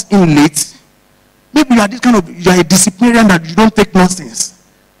comes in late. Maybe you are a disciplinarian that you don't take nonsense.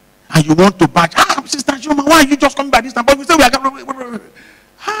 And you want to badge. Sister Juma, why are you just coming by this time? But we say we are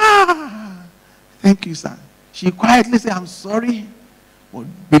thank you, sir. She quietly said, I'm sorry. But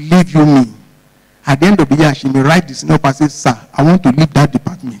believe you me, at the end of the year, she may write this note and say, sir, I want to leave that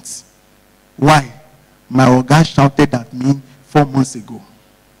department. Why? My Oga shouted at me 4 months ago.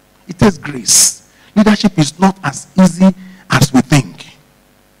 It takes grace. Leadership is not as easy as we think.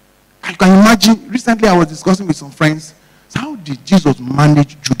 I can imagine, recently I was discussing with some friends, how did Jesus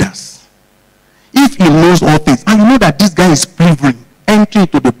manage Judas? If he knows all things, and you know that this guy is plundering, entering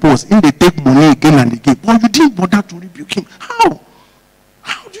into the post, and they take money again and again, but you didn't bother to rebuke him. How?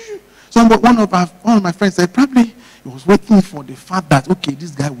 How do you? One of my friends said, probably he was waiting for the fact that, okay,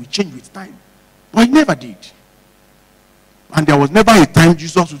 this guy will change with time. But he never did. And there was never a time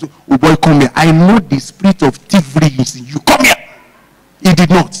Jesus would say, oh boy, come here. I know the spirit of thievery is in you. Come here. He did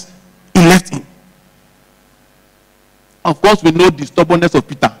not. He left him. Of course, we know the stubbornness of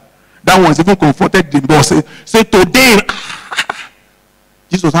Peter. That one even comforted the boss. Say today,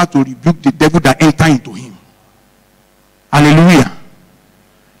 Jesus had to rebuke the devil that entered into him. Hallelujah.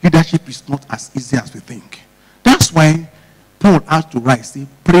 Leadership is not as easy as we think. That's why Paul has to write, say,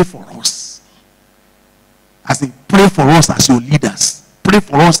 pray for us. I say, pray for us as your leaders. Pray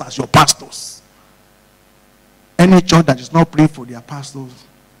for us as your pastors. Any church that is not praying for their pastors,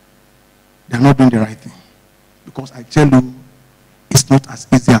 they are not doing the right thing. Because I tell you, it's not as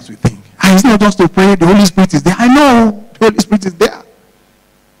easy as we think. And it's not just to pray, the Holy Spirit is there. I know, the Holy Spirit is there.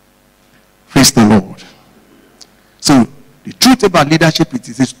 Praise the Lord. So, the truth about leadership, it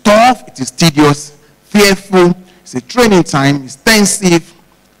is tough, it is tedious, fearful, it's a training time, it's intensive,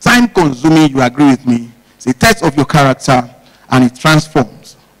 time consuming, you agree with me. It's a test of your character, and it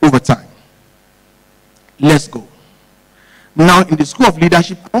transforms over time. Let's go. Now, in the school of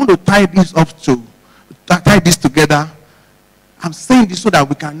leadership, I want to tie this together. I'm saying this so that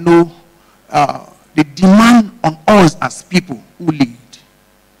we can know the demand on us as people who lead.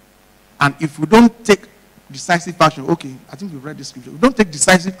 And if we don't take decisive action, okay, I think we've read the scripture. If we don't take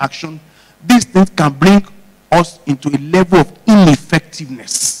decisive action, these things can bring us into a level of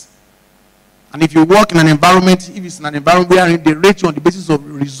ineffectiveness. And if you work in an environment, if it's an environment where they rate you on the basis of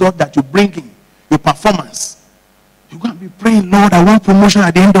the result that you bring in, your performance, you're going to be praying, Lord, I want promotion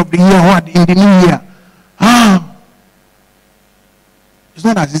at the end of the year or in the new year. It's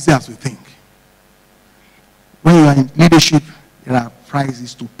not as easy as we think. When you are in leadership, there are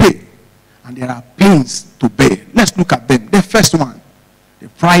prices to pay. And there are pains to bear. Let's look at them. The first one, the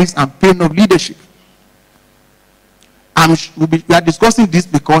price and pain of leadership. We are discussing this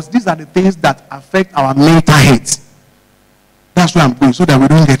because these are the things that affect our mental health. That's where I'm going, so that we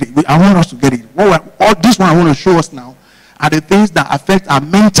don't get it. I want us to get it. All this one I want to show us now are the things that affect our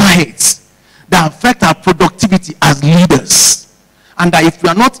mental health. that affect our productivity as leaders. And that if we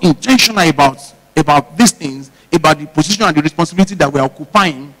are not intentional about these things, about the position and the responsibility that we are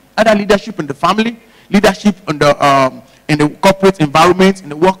occupying, either leadership in the family, leadership in the corporate environment, in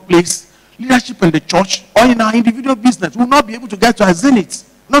the workplace, leadership in the church, or in our individual business, we will not be able to get to our zenith,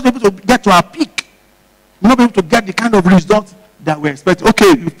 not be able to get to our peak, we will not be able to get the kind of result that we expect.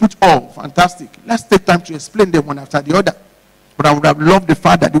 Okay, you put all, fantastic. Let's take time to explain them one after the other. But I would have loved the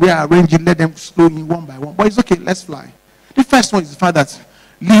fact that the way I arrange it, let them slow in one by one. But it's okay, let's fly. The first one is the fact that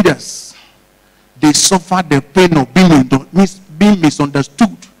leaders, they suffer the pain of being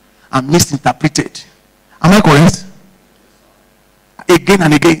misunderstood and misinterpreted. Am I correct? Again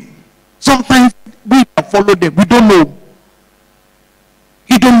and again. Sometimes we follow them. We don't know.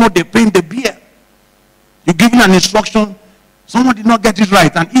 You don't know the pain they bear. You're giving an instruction. Someone did not get it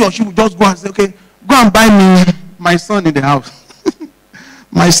right. And he or she will just go and say, okay, go and buy me my son in the house.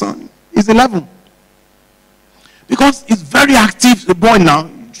 My son is 11. Because he's very active, the boy now.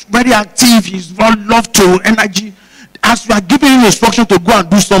 Very active. He's very love to energy. As you are giving him instruction to go and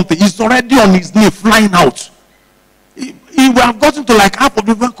do something, he's already on his knee flying out. He will have gotten to like half of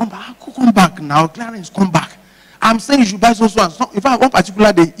the way. Come back now. Clarence, come back. I'm saying you should buy so and so. In fact, one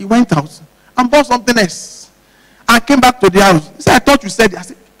particular day, he went out and bought something else. I came back to the house. He said, I thought you said it. I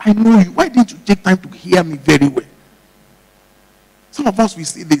said, I know you. Why didn't you take time to hear me very well? Some of us, we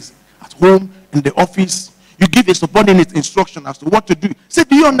see this at home, in the office. You give a subordinate instruction as to what to do. Say,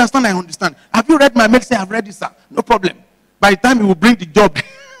 do you understand? I understand. Have you read my mail? Say, I've read it, sir. No problem. By the time you will bring the job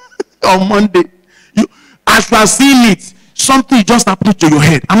on Monday, as you are seeing it, something just happened to your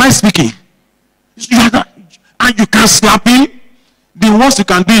head. Am I speaking? And you can't slap him. The worst you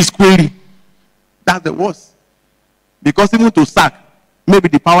can do is query. That's the worst. Because even to sack, maybe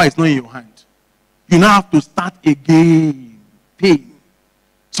the power is not in your hand. You now have to start again. Pain.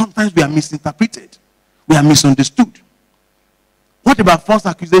 Sometimes we are misinterpreted. We are misunderstood. What about false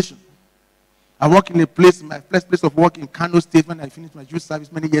accusation? I work in a place, my first place of work in Kano State when I finished my youth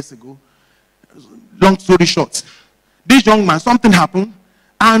service many years ago. Long story short, this young man, something happened,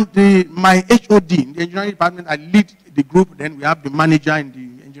 and my HOD in the engineering department, I lead the group, then we have the manager in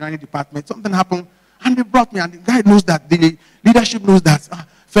the engineering department. Something happened, and they brought me, and the guy knows that, the leadership knows that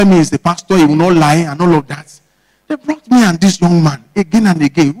Femi is the pastor, he will not lie, and all of that. They brought me and this young man again and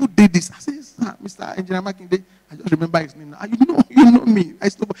again. Who did this? I said, Mr. Engineer Makinde. I just remember his name now. You know me.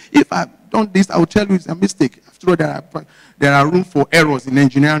 If I've done this, I will tell you it's a mistake. After all, there are room for errors in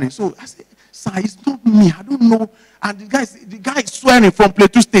engineering. So I said, sir, it's not me. I don't know. And the guy is swearing from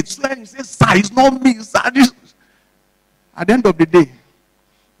Plateau State. Swearing, he says, sir, it's not me. Sir, at the end of the day,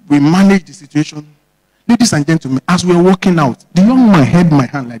 we managed the situation. Ladies and gentlemen, as we were walking out, the young man held my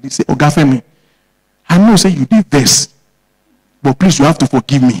hand like this. Say, Oga Femi, I know, say you did this, but please, you have to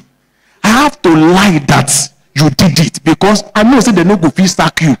forgive me. I have to lie that you did it because I know, say they no go fit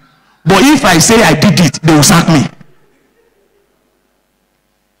sack you. But if I say I did it, they will sack me.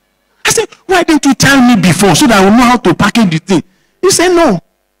 I said, why didn't you tell me before so that I will know how to package the thing? He said, no.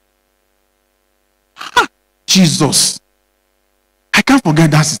 Jesus. I can't forget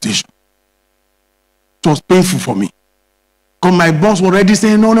that situation. It was painful for me. Because my boss already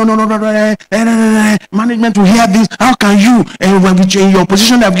saying, no, management will hear this. How can you, when we change your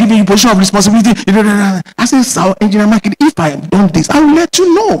position, I've given you position of responsibility. I said, sir, Engineer Market, if I have done this, I will let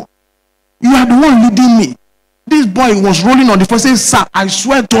you know. You are the one leading me. This boy was rolling on the floor saying, sir, I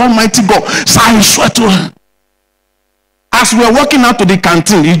swear to Almighty God. Sir, I swear to him. As we were walking out to the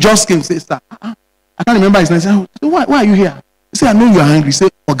canteen, he just came and said, sir, I can't remember his name. He said, why are you here? He said, I know you are angry. He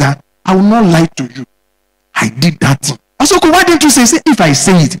said, Oga, I will not lie to you. I did that thing. I said, why didn't you say, if I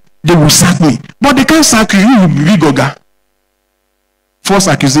say it, they will sack me. But they can't sack you. You will be big, Oga. False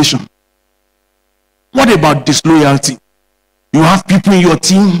accusation. What about disloyalty? You have people in your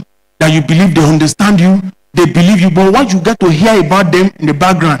team that you believe they understand you. They believe you. But what you get to hear about them in the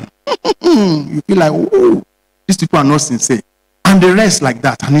background, you feel like, oh, these people are not sincere. And the rest like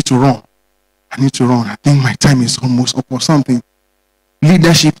that. I need to run. I think my time is almost up or something.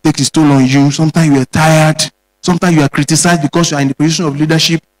 Leadership takes its toll on you. Sometimes you are tired. Sometimes you are criticized because you are in the position of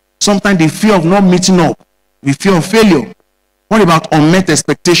leadership. Sometimes the fear of not meeting up, the fear of failure. What about unmet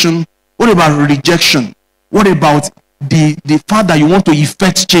expectation? What about rejection? What about the fact that you want to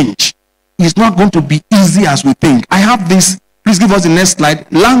effect change? It's not going to be easy as we think. I have this. Please give us the next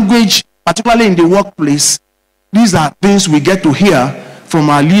slide. Language, particularly in the workplace. These are things we get to hear from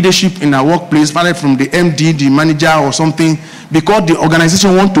our leadership in our workplace, rather from the MD, the manager or something, because the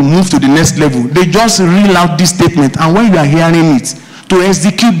organization want to move to the next level. They just reel out this statement, and when you are hearing it, to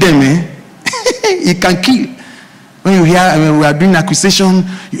execute them, it can kill. When you hear we are doing acquisition,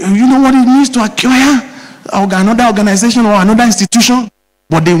 you know what it means to acquire another organization or another institution?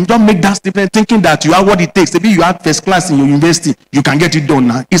 But they don't make that statement thinking that you have what it takes. Maybe you have first class in your university, you can get it done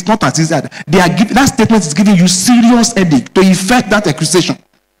now. It's not as easy as that. That statement is giving you serious headache to effect that acquisition.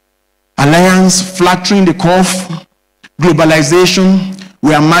 Alliance, flattering the curve, globalization,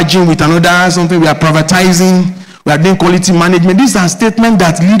 we are merging with another something, we are privatizing, we are doing quality management. These are statements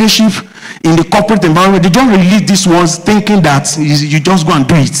that leadership in the corporate environment, they don't release these words thinking that you just go and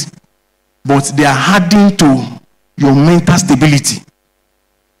do it. But they are adding to your mental stability.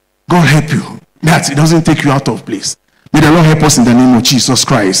 God help you that it doesn't take you out of place. May the Lord help us in the name of Jesus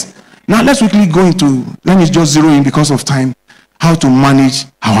Christ. Now let's quickly go into, let me just zero in because of time, how to manage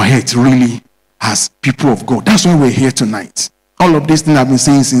our health really as people of God. That's why we're here tonight. All of these things I've been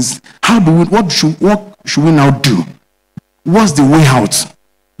saying since, what should we now do? What's the way out?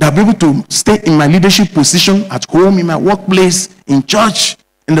 That I'll be able to stay in my leadership position at home, in my workplace, in church,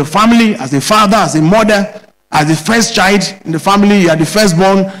 in the family, as a father, as a mother, as the first child in the family, you are the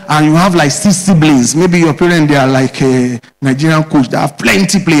firstborn, and you have like 6 siblings. Maybe your parents, they are like a Nigerian coach. They have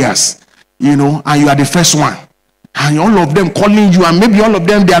plenty players, and you are the first one. And all of them calling you, and maybe all of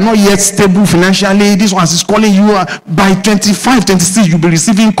them, they are not yet stable financially. This one is calling you. By 25, 26, you'll be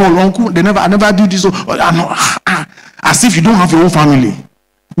receiving call. Uncle, I never do this. As if you don't have your own family.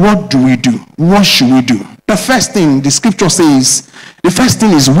 What do we do? What should we do? The first thing the scripture says, the first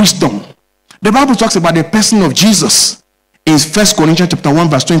thing is wisdom. The Bible talks about the person of Jesus in 1 Corinthians chapter 1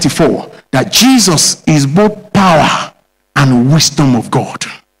 verse 24, that Jesus is both power and wisdom of God.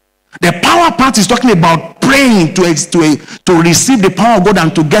 The power part is talking about praying to receive the power of God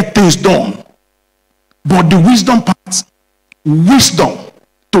and to get things done. But the wisdom part, wisdom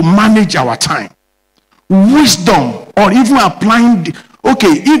to manage our time, wisdom or even applying,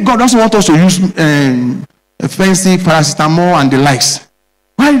 if God doesn't want us to use fancy paracetamol and the likes,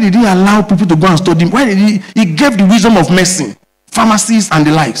 why did he allow people to go and study? Why did he gave the wisdom of medicine, pharmacists and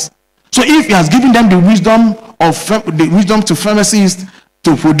the likes. So if he has given them the wisdom to pharmacists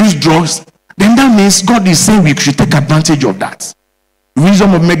to produce drugs, then that means God is saying we should take advantage of that.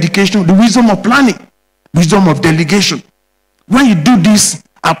 Wisdom of medication, the wisdom of planning, wisdom of delegation. When you do this,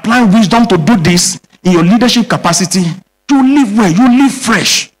 apply wisdom to do this in your leadership capacity, you live well, you live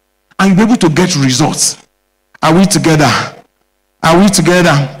fresh, and you'll be able to get results. Are we together? Are we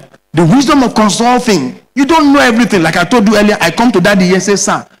together? The wisdom of consulting. You don't know everything. Like I told you earlier, I come to daddy here, say,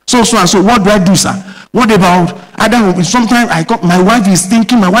 sir, so and so, what do I do, sir? What about Adam? Sometimes my wife is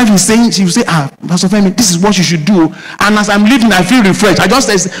thinking, my wife is saying, she will say, Pastor Femi, this is what you should do. And as I'm leaving, I feel refreshed.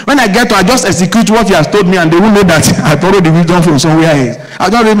 When I get to, I just execute what he has told me, and they will know that I borrowed the wisdom from somewhere else. I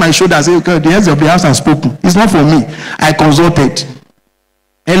don't raise my shoulder and say, okay, the heads of the house have spoken. It's not for me. I consulted.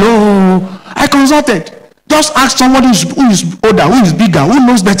 Hello, I consulted. Just ask somebody who is older, who is bigger, who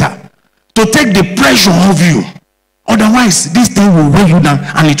knows better, to take the pressure off you. Otherwise, this thing will weigh you down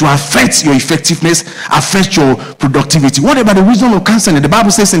and it will affect your effectiveness, affect your productivity. What about the wisdom of counseling? The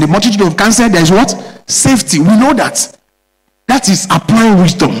Bible says in the multitude of counsel, there is what? Safety. We know that. That is applying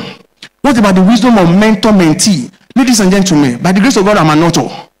wisdom. What about the wisdom of mentor-mentee? Ladies and gentlemen, by the grace of God, I'm an author.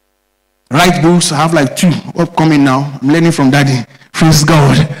 Write books. I have like 2 upcoming now. I'm learning from daddy. Praise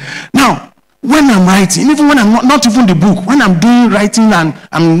God. Now, when I'm writing, even when I'm not even the book, when I'm doing writing and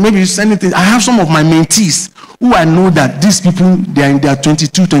I'm maybe sending things, I have some of my mentees who I know that these people, they are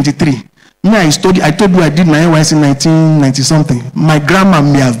 22, 23. Me, I told you I did my NYC in 1990 something. My grammar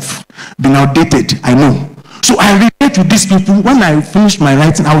may have been outdated, I know. So I relate to these people. When I finish my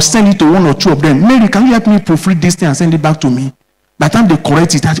writing, I'll send it to 1 or 2 of them. Mary, can you help me proofread this thing and send it back to me? By the time they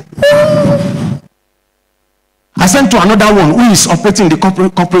correct it, I sent to another one who is operating the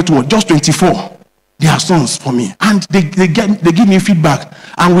corporate world, just 24. They are sons for me. And they give me feedback.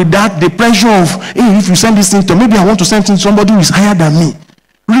 And with that, the pressure of, hey, if you send this thing to, maybe I want to send it to somebody who is higher than me.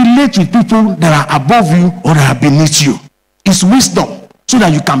 Relate with people that are above you or that are beneath you. It's wisdom so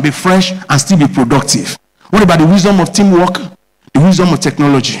that you can be fresh and still be productive. What about the wisdom of teamwork? The wisdom of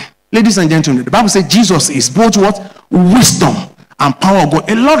technology. Ladies and gentlemen, the Bible says Jesus is both what? Wisdom and power of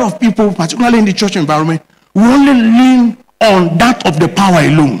God. A lot of people, particularly in the church environment, we only lean on that of the power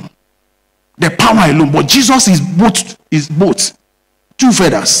alone. The power alone. But Jesus is both 2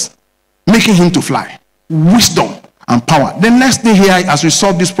 feathers, making him to fly. Wisdom and power. The next thing here, as we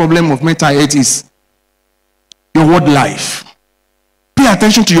solve this problem of mental health, is your word life. Pay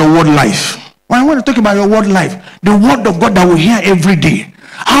attention to your word life. When I want to talk about your word life, the word of God that we hear every day,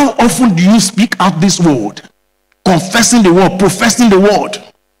 how often do you speak out this word? Confessing the word, professing the word,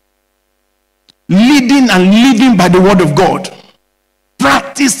 leading and living by the word of God,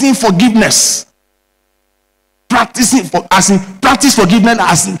 practicing forgiveness, practice forgiveness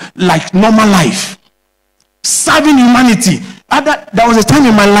as like normal life. Serving humanity. There was a time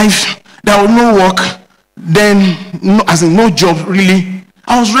in my life there was no work, then no job really.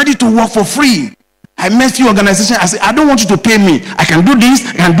 I was ready to work for free. I met few organizations. I said, I don't want you to pay me. I can do this.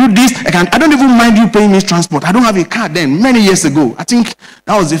 I don't even mind you paying me transport. I don't have a car then, many years ago. I think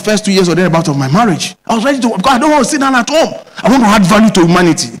that was the first 2 years or thereabout of my marriage. I was ready to work because I don't want to sit down at home. I want to add value to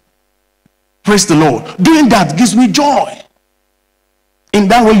humanity. Praise the Lord. Doing that gives me joy. In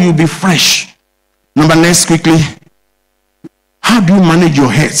that way, you'll be fresh. Next quickly. How do you manage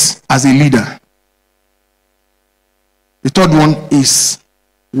your heads as a leader? The third one is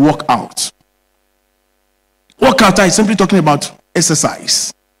work out. Workout is simply talking about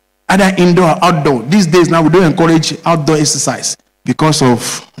exercise, either indoor or outdoor. These days now we don't encourage outdoor exercise because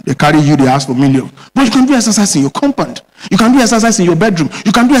of they carry you, they ask for millions. But you can do exercise in your compound. You can do exercise in your bedroom.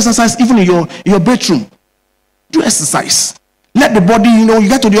 You can do exercise even in your bedroom. Do exercise. Let the body, you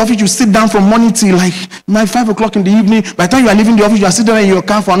get to the office, you sit down from morning till like 5 o'clock in the evening. By the time you are leaving the office, you are sitting there in your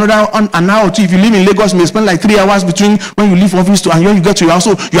car for an hour or two. If you live in Lagos, you may spend like 3 hours between when you leave office and when you get to your house.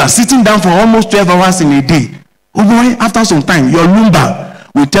 So you are sitting down for almost 12 hours in a day. Oh boy, after some time, your lumbar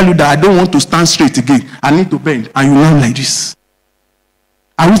will tell you that I don't want to stand straight again. I need to bend. And you learn like this.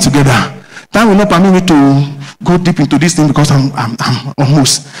 Are we together? Time will not permit me to go deep into this thing because I'm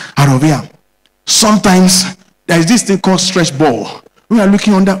almost out of here. Sometimes there is this thing called stretch ball. When you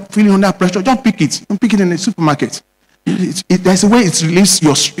are feeling under pressure, don't pick it. Don't pick it in the supermarket. There's a way it relieves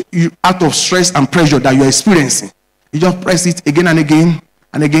you out of stress and pressure that you are experiencing. You just press it again and again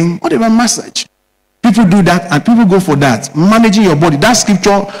and again. What about massage? People do that and people go for that. Managing your body. That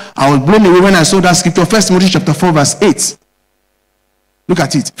scripture, I was blown away when I saw that scripture. 1 Timothy chapter 4 verse 8. Look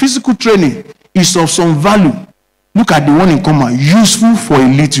at it. Physical training is of some value. Look at the one in comma. Useful for a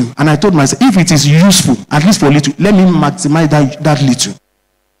little. And I told myself, if it is useful, at least for a little, let me maximize that little.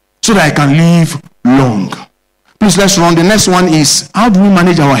 So that I can live long. Please let's run. The next one is, how do we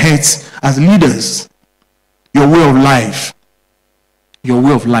manage our heads as leaders? Your way of life. Your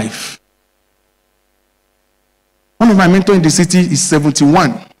way of life. One of my mentors in the city is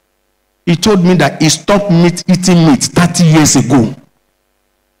 71. He told me that he stopped eating meat 30 years ago.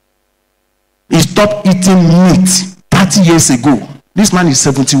 He stopped eating meat 30 years ago. This man is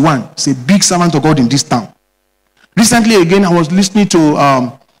 71. He's a big servant of God in this town. Recently, again, I was listening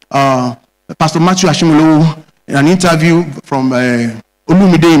to Pastor Matthew Ashimolo in an interview from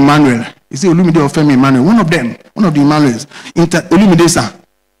Olumide Emmanuel. Is it Olumide or Femi Emmanuel? One of them. One of the Emmanuels. Olumide, sir.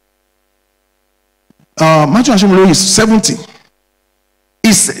 Matthew Ashimolo is 70.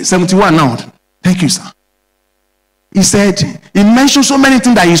 He's 71 now. Thank you, sir. He said, he mentioned so many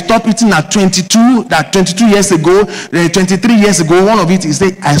things that he stopped eating at 22 years ago, 23 years ago. One of it, he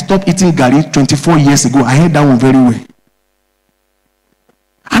said, I stopped eating garri 24 years ago. I heard that one very well.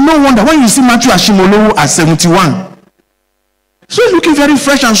 I no wonder when you see Matthew Ashimolo at 71. So he's looking very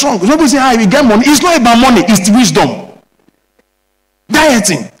fresh and strong. People say, we get money. It's not about money, it's wisdom.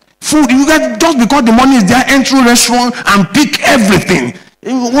 Dieting. Food, you get just because the money is there, enter restaurant and pick everything.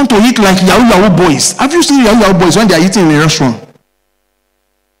 You want to eat like Yahoo boys. Have you seen Yahoo boys when they are eating in a restaurant?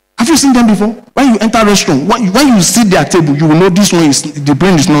 Have you seen them before? When you enter a restaurant, when you sit their table, you will know this one is the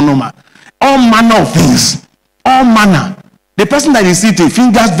brain is not normal. All manner of things. All manner. The person that is eating,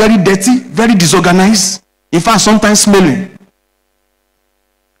 fingers very dirty, very disorganized. In fact, sometimes smelling.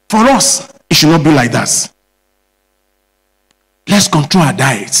 For us, it should not be like that. Let's control our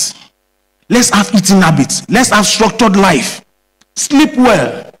diets. Let's have eating habits. Let's have structured life. Sleep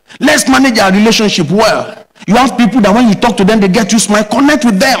well. Let's manage our relationship well. You have people that when you talk to them, they get you smile. Connect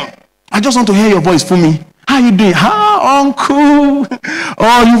with them. I just want to hear your voice for me. How are you doing? How, uncle?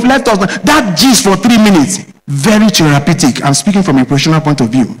 Oh, you've left us. That gist for 3 minutes. Very therapeutic. I'm speaking from a professional point of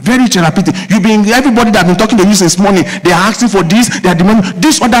view. Very therapeutic. Everybody that has been talking to you since morning, they are asking for this. They are demanding.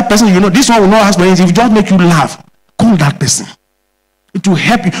 This other person, this one will not ask for anything. If it just make you laugh, call that person. It will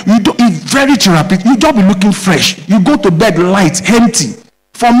help you. It's very therapeutic. You don't be looking fresh. You go to bed light, empty.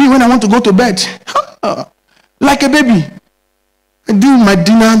 For me, when I want to go to bed, like a baby. I do my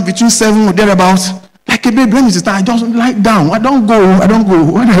dinner between 7 or thereabouts. Like a baby, when it's time, I just lie down. I don't go.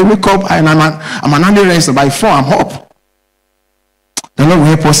 When I wake up, I'm an early rest. By 4, I'm up. The Lord will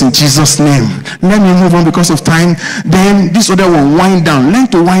help us in Jesus' name. Let me move on because of time. Then this other one, wind down. Learn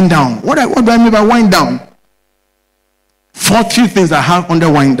to wind down. What do I mean by wind down? 4 few things I have under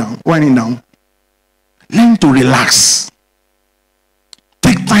winding down. Learn to relax.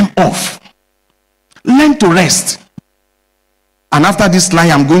 Take time off. Learn to rest. And after this slide,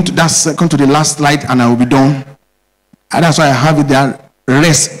 I'm going to the last slide and I will be done. And that's why I have it there.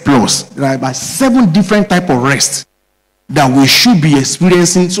 rest plus. There are about 7 different types of rest that we should be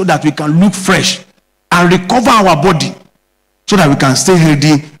experiencing so that we can look fresh and recover our body so that we can stay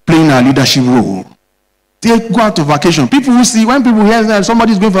healthy, playing our leadership role. They go out to vacation. People who see, when people hear that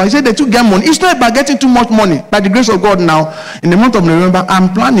somebody is going for, they say they too get money. It's not about getting too much money. By the grace of God now, in the month of November,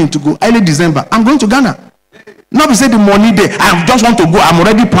 I'm planning to go, early December, I'm going to Ghana. Not be say the money there, I just want to go, I'm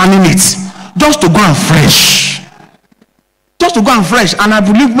already planning it. Just to go and fresh. Just to go and fresh. And I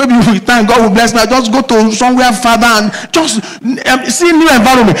believe maybe with time God will bless me. I just go to somewhere further and just see new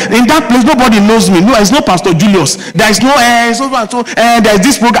environment. In that place, nobody knows me. No, it's not Pastor Julius. There is no there is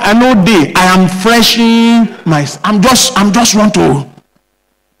this program. I know day. I am freshing my. I'm just want to.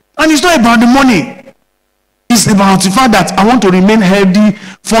 And it's not about the money. It's about the fact that I want to remain healthy,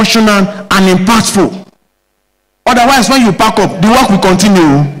 functional, and impactful. Otherwise, when you pack up, the work will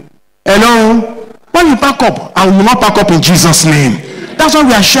continue. Hello? When you pack up, I will not pack up in Jesus' name. That's why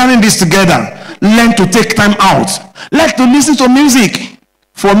we are sharing this together. Learn to take time out. Learn to listen to music.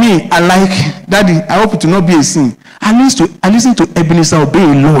 For me, I like, Daddy, I hope it will not be a sin. I listen to Ebenezer Obey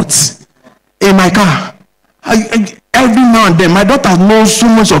a lot. In my car. Every now and then, my daughter knows so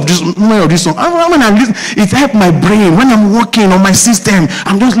much of this song. When I listen, it helps my brain. When I'm working on my system,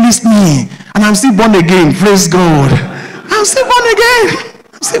 I'm just listening. And I'm still born again. Praise God. I'm still born again.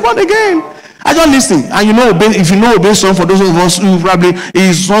 I'm still born again. I just listen, and if you know Obey song, for those of us who probably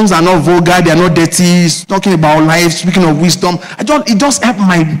his songs are not vulgar, they are not dirty. He's talking about life, speaking of wisdom. It just helps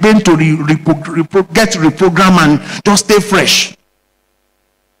my brain to get reprogrammed and just stay fresh.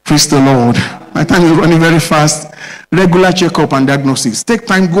 Praise the Lord. My time is running very fast. Regular checkup and diagnosis. Take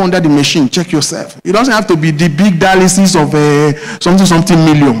time, go under the machine, check yourself. It doesn't have to be the big dialysis of something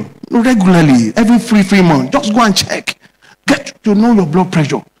million. Regularly, every 3 months, just go and check. Get to know your blood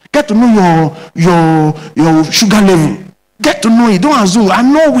pressure. Get to know your sugar level. Get to know it. Don't assume. I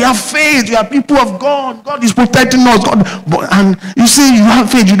know we have faith. We are people of God. God is protecting us. And you say you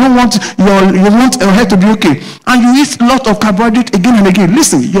have faith. You don't want your head to be okay. And you eat a lot of carbohydrate again and again.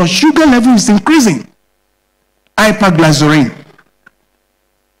 Listen, your sugar level is increasing. Hyperglycemia.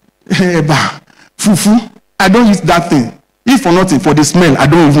 Fufu. I don't eat that thing. If for nothing, for the smell, I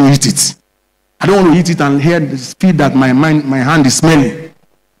don't even eat it. I don't want to eat it and hear the speed that my hand is smelling.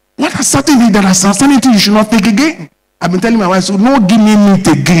 What are certain things that are certain things you should not take again? I've been telling my wife, so no, give me meat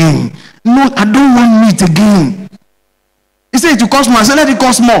again. No, I don't want meat again. He said it will cost more. I said, let it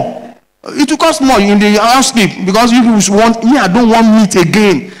cost more. It will cost more in the housekeep because you want me. I don't want meat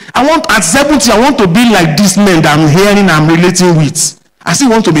again. I want at 70. I want to be like this man that I'm hearing, I'm relating with. I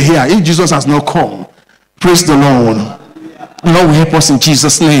still want to be here if Jesus has not come. Praise the Lord. Lord will help us in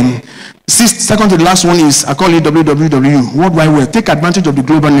Jesus' name. Second to the last one is, I call it WWW, World Wide Web. Take advantage of the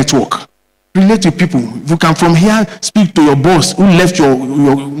global network. Relate to people. If you can from here speak to your boss who left your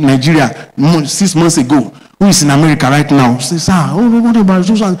Nigeria 6 months ago, who is in America right now. Say, sir, what about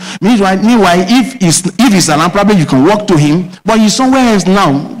this one? Meanwhile, if it's an probably you can walk to him, but he's somewhere else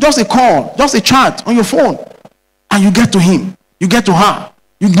now. Just a call, just a chat on your phone, and you get to him, you get to her,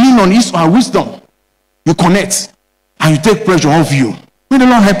 you glean on his or her wisdom, you connect, and you take pressure off you. May the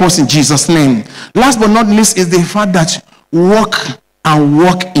Lord help us in Jesus' name. Last but not least is the fact that walk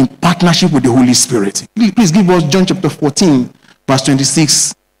in partnership with the Holy Spirit. Please give us John chapter 14, verse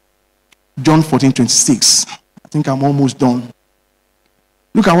 26. John 14, 26. I think I'm almost done.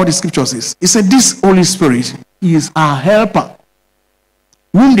 Look at what the scripture says. It said, this Holy Spirit is our helper,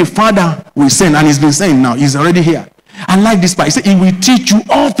 whom the Father will send. And he's been saying now, he's already here. And like this part, he said, he will teach you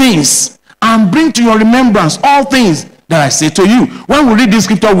all things and bring to your remembrance all things that I say to you. When we read this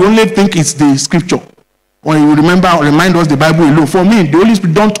scripture, we only think it's the scripture. Or you remind us the Bible alone. For me, the Holy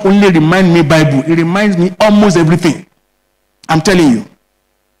Spirit don't only remind me Bible, it reminds me almost everything. I'm telling you.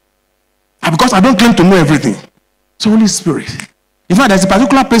 Because I don't claim to know everything. So Holy Spirit. In fact, there's a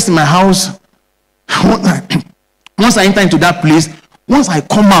particular place in my house. Once I enter into that place, once I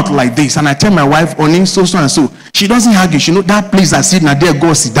come out like this and I tell my wife, Oni, so and so, she doesn't argue. She knows that place I sit now, there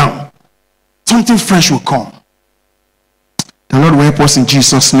go sit down. Something fresh will come. The Lord will help us in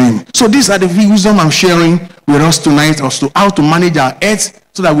Jesus' name. So these are the wisdom I'm sharing with us tonight as to how to manage our health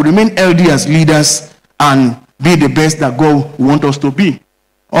so that we remain healthy as leaders and be the best that God wants us to be.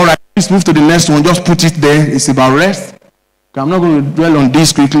 All right, let's move to the next one. Just put it there. It's about rest. I'm not going to dwell on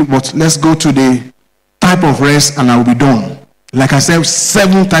this quickly, but let's go to the type of rest and I'll be done. Like I said,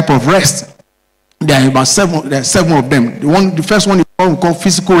 7 types of rest. There are about 7. There are 7 of them. The first one is what we call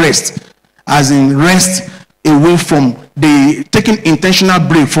physical rest, as in rest away from taking intentional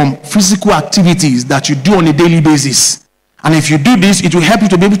break from physical activities that you do on a daily basis. And if you do this, it will help you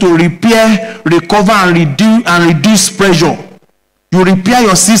to be able to repair, recover, and reduce pressure. You repair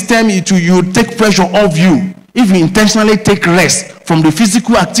your system, you take pressure off you. If you intentionally take rest from the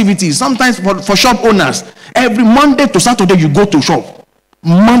physical activities, sometimes for shop owners, every Monday to Saturday you go to shop.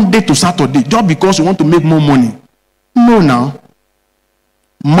 Monday to Saturday, just because you want to make more money. No, now.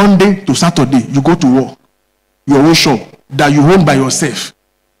 Monday to Saturday, you go to work. Your own shop that you own by yourself.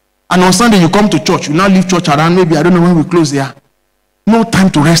 And on Sunday, you come to church. You now leave church around, maybe, I don't know when we close here. No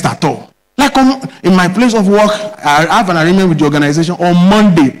time to rest at all. Like in my place of work, I have an arrangement with the organization. On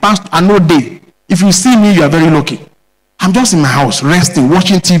Monday, past another day, if you see me, you are very lucky. I'm just in my house, resting,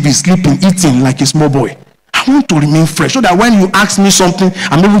 watching TV, sleeping, eating like a small boy. I want to remain fresh so that when you ask me something,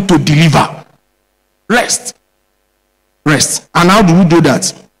 I'm able to deliver. Rest. Rest. And how do we do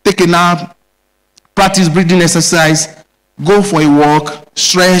that? Take a nap, practice breathing exercise, go for a walk,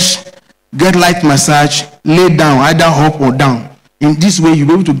 stretch, get light massage, lay down, either up or down. In this way, you'll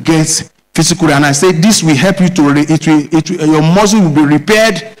be able to get physical. And I say this will help you to, your muscle will be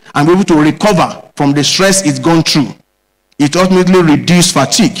repaired and be able to recover from the stress it's gone through. It ultimately reduces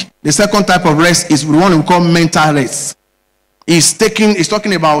fatigue. The second type of rest is the one we call mental rest. It's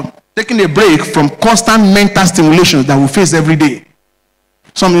talking about taking a break from constant mental stimulations that we face every day.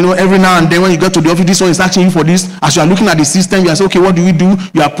 Some, every now and then when you get to the office, this one is asking you for this. As you are looking at the system, you are saying, okay, what do we do?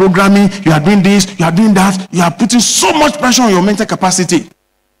 You are programming, you are doing this, you are doing that. You are putting so much pressure on your mental capacity.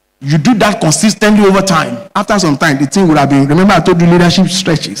 You do that consistently over time. After some time, the thing would have been, remember I told you leadership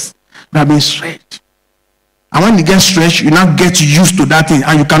stretches. Would have been stretched. And when you get stretched, you now get used to that thing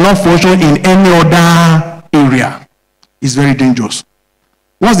and you cannot function in any other area. It's very dangerous.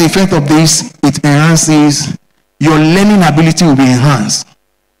 What's the effect of this? It enhances your learning ability will be enhanced.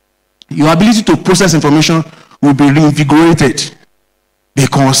 Your ability to process information will be reinvigorated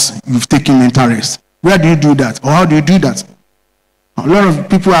because you've taken mental rest. Where do you do that? Or how do you do that? A lot of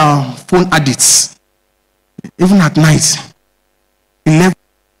people are phone addicts. Even at night, 11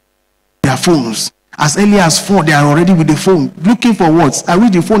 their phones. As early as 4, they are already with the phone. Looking for what? I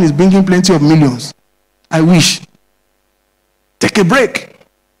wish the phone is bringing plenty of millions. I wish. Take a break.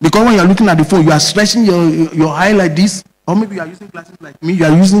 Because when you are looking at the phone, you are stretching your eye like this. Or maybe you are using glasses like me. You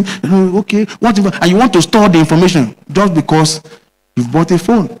are using, okay, whatever. And you want to store the information just because you've bought a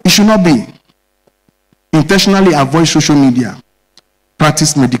phone. It should not be. Intentionally avoid social media.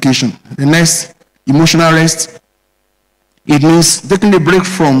 Practice medication. The next, emotional rest. It means taking a break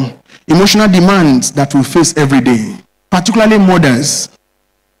from emotional demands that we face every day. Particularly mothers.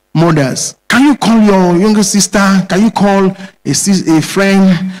 Mothers. Can you call your younger sister? Can you call a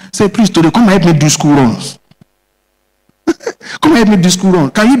friend? Say, please, today, come help me do school runs. Come help me do school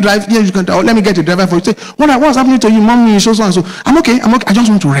run. Can you drive? Yes, you can. Let me get a driver for you. Say, what's happening to you, mommy? So and so. I'm okay. I just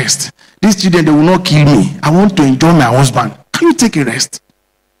want to rest. These children, they will not kill me. I want to enjoy my husband. Can you take a rest?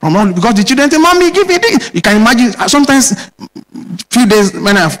 Because the children say, mommy, give me this. You can imagine. Sometimes, few days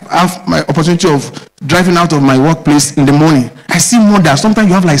when I have my opportunity of driving out of my workplace in the morning, I see mothers. Sometimes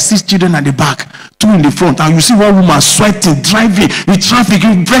you have like 6 children at the back, 2 in the front, and you see one woman sweating, driving with traffic,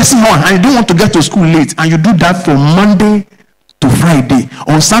 you pressing on, and you don't want to get to school late, and you do that from Monday to Friday.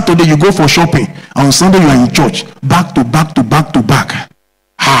 On Saturday you go for shopping. On Sunday you are in church. Back to back to back to back.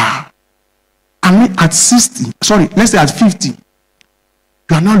 I mean, at 60, sorry, let's say at 50,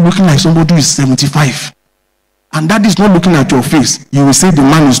 you are not looking like somebody who is 75. And that is not looking at your face. You will say the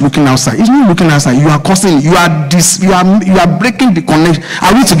man is looking outside. He's not looking outside. You are causing, you are breaking the connection.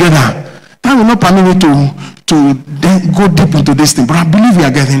 Are we together? That will not permit me to then go deep into this thing. But I believe we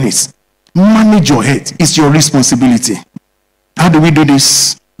are getting it. Manage your head. It's your responsibility. How do we do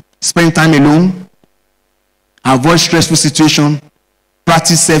this? Spend time alone. Avoid stressful situation.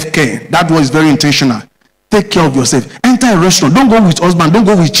 Practice self-care. That was very intentional. Take care of yourself. Enter a restaurant. Don't go with husband. Don't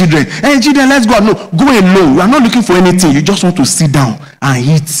go with children. Hey, children, let's go. No, go alone. You are not looking for anything. You just want to sit down and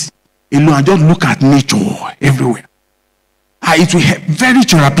eat alone and just look at nature everywhere. It will help. Very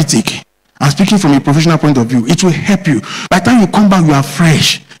therapeutic. I'm speaking from a professional point of view. It will help you. By the time you come back, you are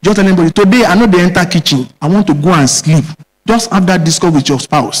fresh. Just tell anybody, today I know they enter kitchen. I want to go and sleep. Just have that discourse with your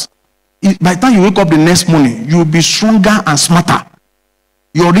spouse. By the time you wake up the next morning, you will be stronger and smarter.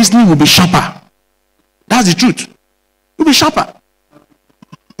 Your reasoning will be sharper. That's the truth. You'll be sharper.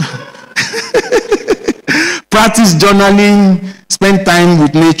 Practice journaling. Spend time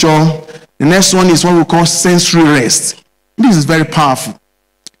with nature. The next one is what we call sensory rest. This is very powerful.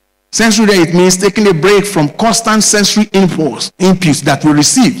 Sensory rest, it means taking a break from constant sensory inputs that we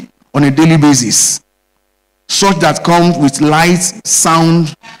receive on a daily basis, such that come with light,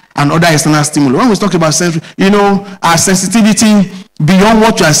 sound, and other external stimuli. When we talk about sensory, our sensitivity beyond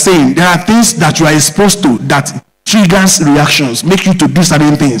what you are saying, there are things that you are exposed to that triggers reactions, make you to do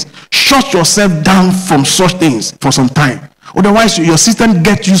certain things. Shut yourself down from such things for some time. Otherwise, your system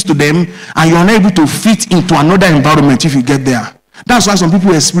gets used to them and you're unable to fit into another environment if you get there. That's why some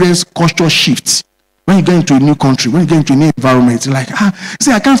people experience culture shifts. When you get into a new country, when you get into a new environment, you're like,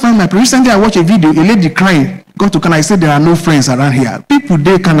 see, I can't find my friends. Recently, I watched a video, a lady crying, got to Canada, I said there are no friends around here. People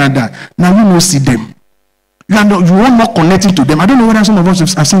there in Canada, now we don't see them. You are not connected to them. I don't know whether some of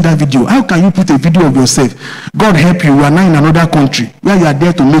us have seen that video. How can you put a video of yourself? God help you, you are now in another country where you are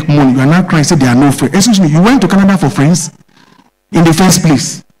there to make money. You are now crying, say there are no friends. Excuse me, you went to Canada for friends in the first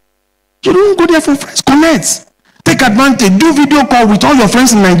place. You don't go there for friends. Connect. Take advantage. Do video call with all your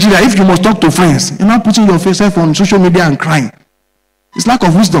friends in Nigeria if you must talk to friends. You're not putting yourself on social media and crying. It's lack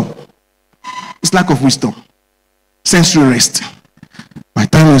of wisdom. It's lack of wisdom. Sensory rest. My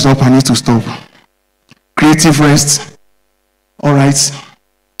time is up. I need to stop. Creative rest. All right.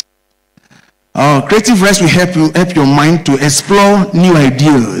 Creative rest will help your mind to explore new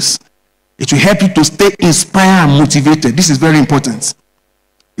ideas. It will help you to stay inspired and motivated. This is very important.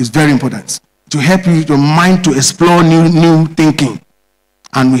 It's very important. To help your mind to explore new thinking,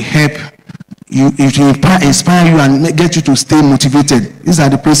 and will help you, it will inspire you and get you to stay motivated. These are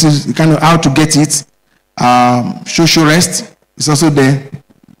the places, kind of how to get it. Social rest is also there.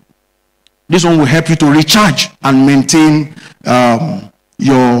 This one will help you to recharge and maintain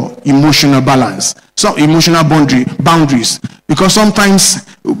your emotional balance. So emotional boundaries. Because sometimes,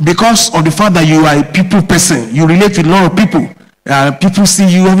 because of the fact that you are a people person, you relate with a lot of people. People see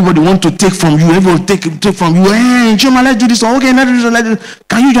you, everybody want to take from you, everyone take from you. Hey, Chima, let's do this. Okay, let's do this.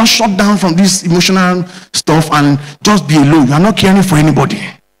 Can you just shut down from this emotional stuff and just be alone? You are not caring for anybody.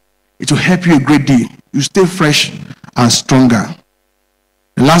 It will help you a great deal. You stay fresh and stronger.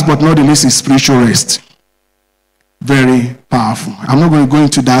 And last but not the least is spiritual rest. Very powerful. I'm not going to go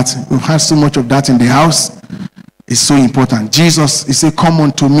into that. We've had so much of that in the house. It's so important. Jesus, he said, come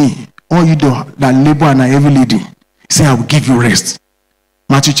unto me, all you that labor and are heavy laden. Say, I will give you rest.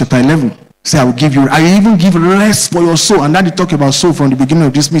 Matthew chapter 11. Say, I will give you, I will even give rest for your soul. And that we talk about soul from the beginning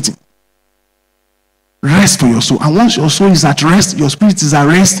of this meeting. Rest for your soul. And once your soul is at rest, your spirit is at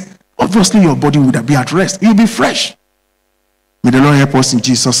rest, obviously your body would be at rest. You'll be fresh. May the Lord help us in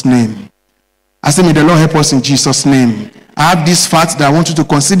Jesus' name. I say, may the Lord help us in Jesus' name. I have this fat that I want you to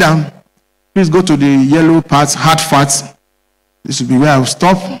consider. Please go to the yellow parts, hard fats. This will be where I will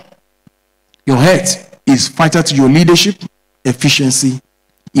stop. Your head is vital to your leadership, efficiency,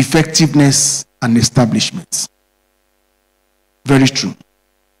 effectiveness, and establishment. Very true.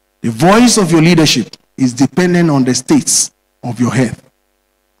 The voice of your leadership is dependent on the states of your health.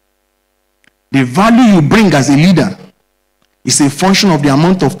 The value you bring as a leader is a function of the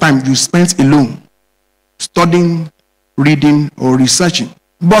amount of time you spend alone, studying, reading, or researching.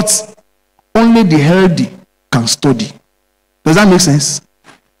 But only the healthy can study. Does that make sense?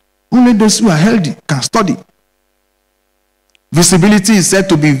 Only those who are healthy can study. Visibility is said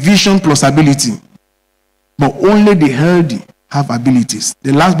to be vision plus ability. But only the healthy have abilities.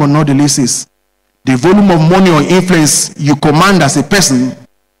 The last but not the least is the volume of money or influence you command as a person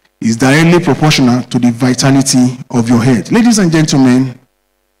is directly proportional to the vitality of your head. Ladies and gentlemen,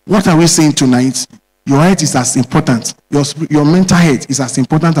 what are we saying tonight? Your head is as important. Your mental health is as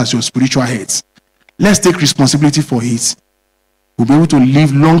important as your spiritual health. Let's take responsibility for it. We'll be able to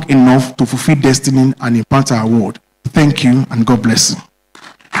live long enough to fulfill destiny and impact our world. Thank you, and God bless you.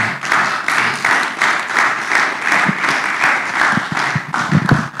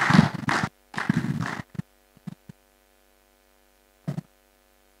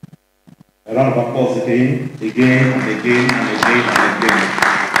 A round of applause again and again and again and again.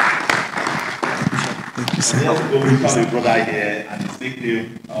 Thank you, sir. Let's go with my brother here and his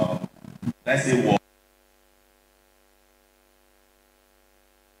nickname, let's say what?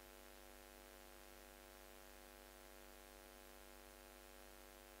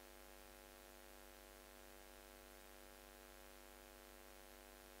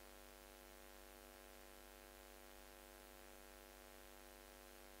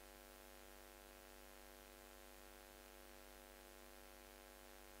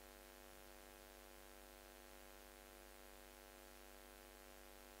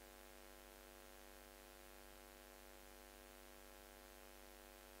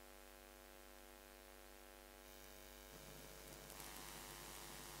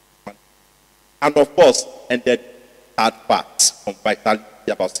 And of course, ended hard facts on vitality,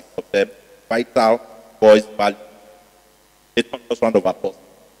 about 6 of them. Vital, voice, value. It's not just round of applause.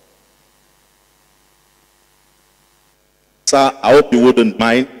 Sir, I hope you wouldn't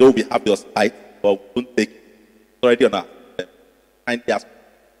mind, though we have your slide, but we won't take it. It's already on our kindly ask.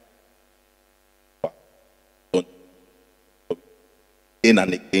 Don't. Again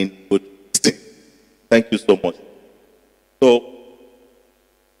and again, good thing. Thank you so much. So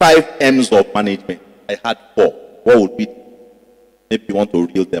 5 M's of management. I had 4. What would be? Maybe you want to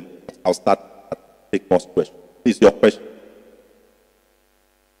reel them. I'll start take more questions. Please, your question.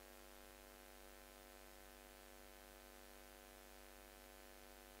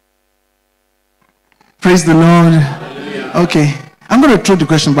 Praise the Lord. Okay, I'm going to throw the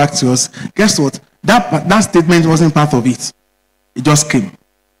question back to us. Guess what? That statement wasn't part of it. It just came,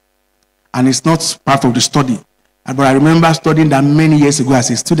 and it's not part of the study. But I remember studying that many years ago as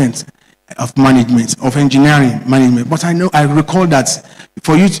a student of management, of engineering management. But I recall that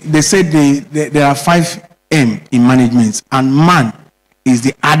for you, they said there are 5 M in management, and man is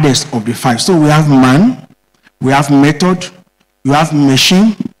the hardest of the 5. So we have man, we have method, you have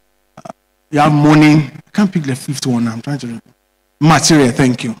machine, you have money. I can't pick the 5th one. I'm trying to remember. Material.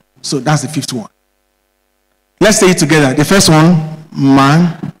 Thank you. So that's the 5th one. Let's say it together. The first one,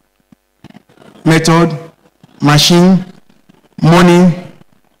 man, method, machine, money,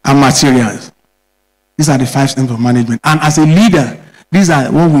 and materials. These are the 5 steps of management. And as a leader, these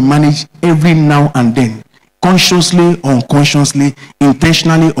are what we manage every now and then, consciously or unconsciously,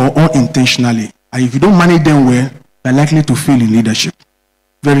 intentionally or unintentionally. And if you don't manage them well, you're likely to fail in leadership.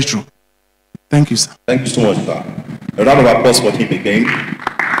 Very true. Thank you, sir. Thank you so much, sir. A round of applause for him again.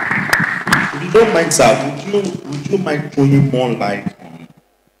 If you don't mind, sir, would you mind throwing more light on?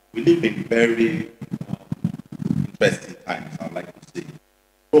 We live in very interesting times, I'd like to say.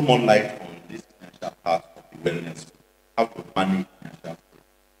 Throw more light on this financial part of the wellness, how to manage financial.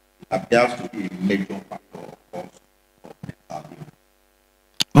 It appears to be a major factor, of course, of mental health.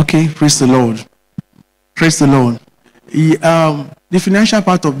 Okay, praise the Lord. Praise the Lord. The financial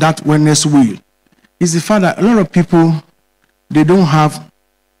part of that wellness wheel is the fact that a lot of people, they don't have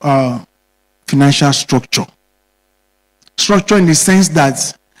financial structure. Structure in the sense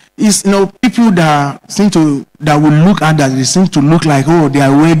that it's, people that will look at that, they seem to look like, oh, they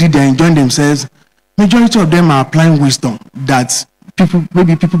are ready, they're enjoying themselves. Majority of them are applying wisdom that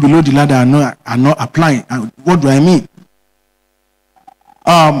maybe people below the ladder are not applying. What do I mean?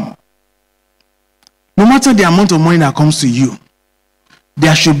 No matter the amount of money that comes to you,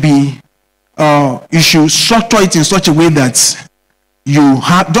 there should be, you should structure it in such a way that you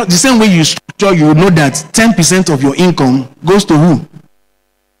have, the same way you structure, you know that 10% of your income goes to who?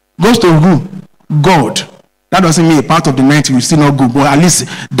 Goes to who? God. That doesn't mean a part of the 90 will still not go, but at least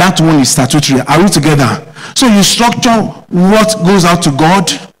that one is statutory. Are we together? So you structure what goes out to God.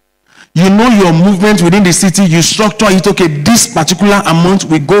 You know your movement within the city. You structure it. Okay, this particular amount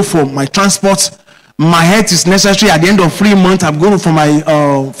will go for my transport. My health is necessary. At the end of 3 months, I'm going for my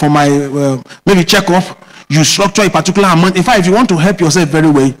maybe check-up. You structure a particular amount. In fact, if you want to help yourself very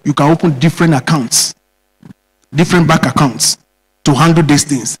well, you can open different accounts, different bank accounts to handle these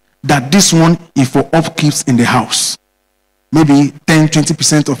things. That this one is for upkeeps in the house. Maybe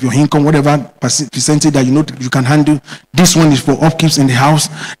 10-20% of your income, whatever percentage that you know you can handle. This one is for upkeeps in the house.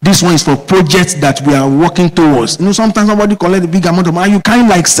 This one is for projects that we are working towards. Sometimes somebody collect a big amount of money. You carry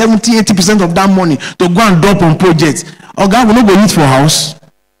like 70-80% of that money to go and drop on projects. Oh God, we not go eat for house.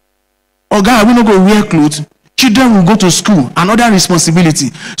 Oh God, we not go wear clothes. Children will go to school, another responsibility.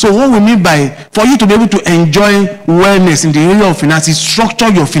 So what we mean by, for you to be able to enjoy wellness in the area of finance, is structure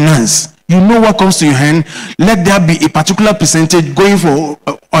your finance. You know what comes to your hand. Let there be a particular percentage going for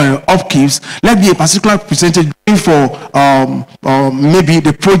upkeeps. Let be a particular percentage going for maybe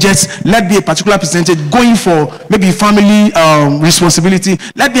the projects. Let be a particular percentage going for maybe family responsibility.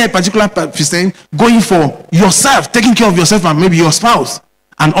 Let be a particular percent going for yourself, taking care of yourself and maybe your spouse.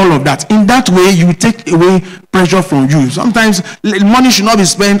 And all of that. In that way, you take away pressure from you. Sometimes money should not be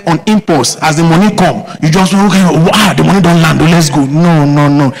spent on impulse. As the money come, you just okay, wow, the money don't land, let's go. No.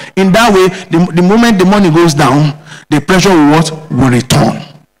 In that way, the moment the money goes down, the pressure will return.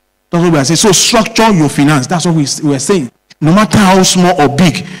 That's what we are saying. So structure your finance. That's what we are saying. No matter how small or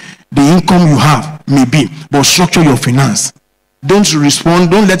big the income you have may be, but structure your finance. Don't respond.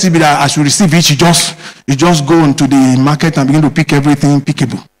 Don't let it be that as you receive it, you just go into the market and begin to pick everything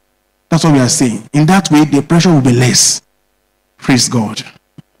pickable. That's what we are saying. In that way, the pressure will be less. Praise God.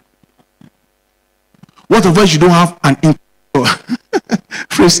 What if you don't have an income?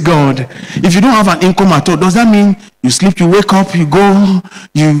 Praise God. If you don't have an income at all, does that mean you sleep, you wake up, you go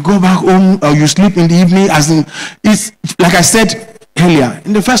back home, or you sleep in the evening? As in, it's like I said earlier.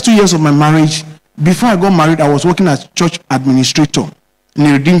 In the first 2 years of my marriage. Before I got married, I was working as church administrator in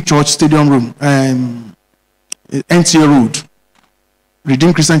the Redeemed Church Stadium Room, NTA Road,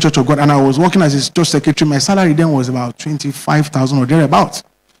 Redeemed Christian Church of God, and I was working as a church secretary. My salary then was about 25,000 or thereabouts.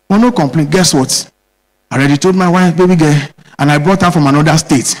 Well, no complaint. Guess what? I already told my wife, baby girl, and I brought her from another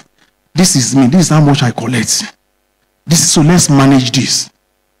state. This is me. This is how much I collect. So let's manage this.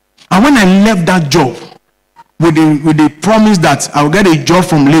 And when I left that job with the promise that I'll get a job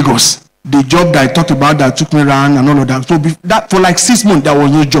from Lagos, the job that I talked about that took me around and all of that. So that for like 6 months there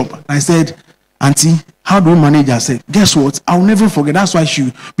was no job. I said, Auntie, how do we manage? I said, guess what? I'll never forget. That's why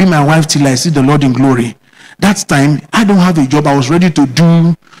she be my wife till I see the Lord in glory. That time I don't have a job. I was ready to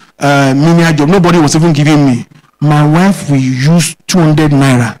do menial job. Nobody was even giving me. My wife will use 200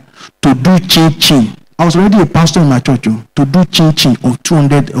 naira to do chin. I was already a pastor in my church to do chin of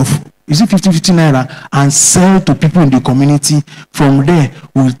 200 of, is it 50 naira, and sell to people in the community. From there,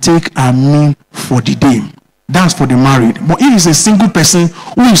 we'll take a meal for the day. That's for the married. But if it's a single person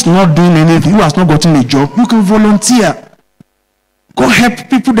who is not doing anything, who has not gotten a job, you can volunteer. Go help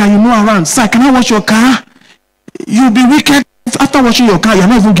people that you know around. Sir, can I wash your car? You'll be wicked. After washing your car, you're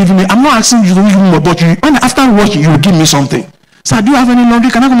not even giving me. I'm not asking you to give me more, but after washing, you will give me something. Sir, do you have any laundry?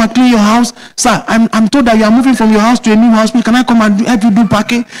 Can I come and clean your house? Sir, I'm told that you are moving from your house to a new house. Can I come and help you do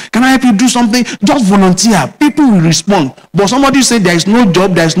parking? Can I help you do something? Just volunteer. People will respond. But somebody say there is no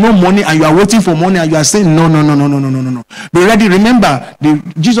job, there is no money, and you are waiting for money, and you are saying no. Be ready. Remember,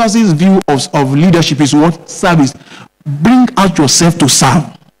 Jesus' view of leadership is what? Service. Bring out yourself to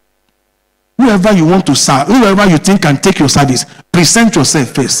serve. Whoever you want to serve, whoever you think can take your service, present yourself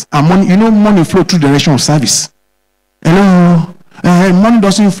first. And money flow through the direction of service. Hello? Money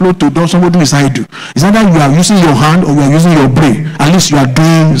doesn't flow to somebody beside you. It's either you are using your hand or you are using your brain. At least you are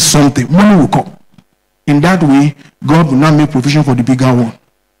doing something. Money will come. In that way, God will not make provision for the bigger one.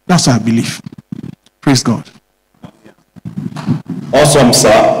 That's what I believe. Praise God. Awesome,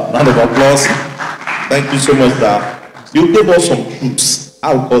 sir. Round of applause. Thank you so much, sir. You gave us some truths.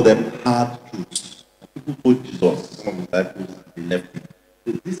 I would call them hard truths. People told Jesus, some of the disciples, they left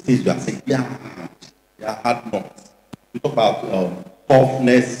him. These things you are saying, they are hard knocks. We talk about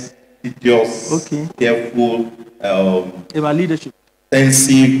toughness, tedious, careful, about leadership,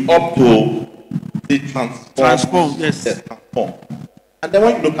 intensive, up to the transform. Yes. Transform. And then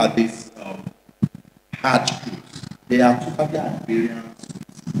when you look at this hard truths, they are totally at variance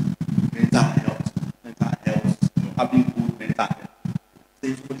with mental health, having good mental health.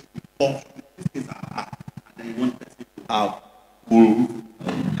 These things are hard, and then you want person to have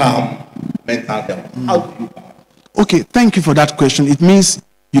good, calm mental health. How do you balance? Okay, thank you for that question. It means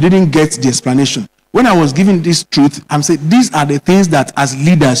you didn't get the explanation. When I was giving this truth, I'm saying these are the things that as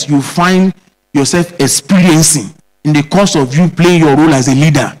leaders you find yourself experiencing in the course of you playing your role as a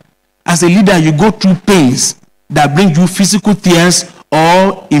leader. As a leader, you go through pains that bring you physical tears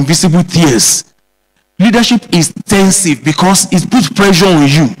or invisible tears. Leadership is tensive because it puts pressure on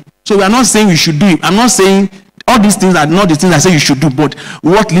you. So we are not saying you should do it. I'm not saying all these things are not the things I say you should do, but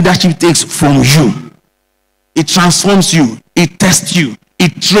what leadership takes from you. It transforms you. It tests you.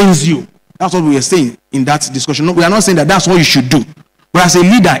 It trains you. That's what we are saying in that discussion. No, we are not saying that that's what you should do. But as a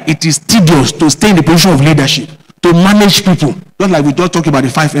leader, it is tedious to stay in the position of leadership, to manage people. Just like we just talked about the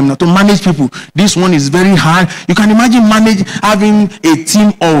 5M now, to manage people. This one is very hard. You can imagine having a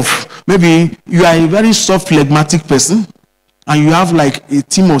team of, maybe you are a very soft, phlegmatic person, and you have like a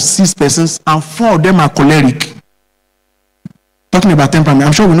team of 6 persons, and 4 of them are choleric. Talking about temperament,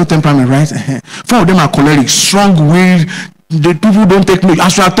 I'm sure we know temperament, right? 4 of them are choleric, strong-willed. The people don't take note.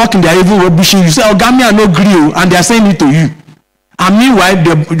 As you are talking, they are even rubbishing you. Say, "Oh, Gami, I no agree," and they are saying it to you. And meanwhile,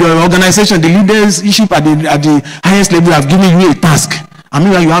 the organization, the leadership at the highest level have given you a task. And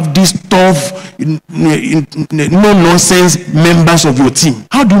meanwhile, you have these tough, no-nonsense members of your team.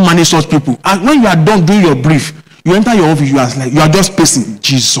 How do you manage such people? And when you are done doing your brief, you enter your office, you are just pacing.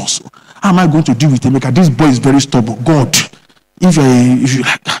 Jesus, how am I going to deal with him? Because this boy is very stubborn. God. If you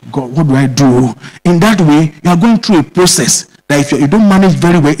God, what do I do? In that way, you are going through a process that if you don't manage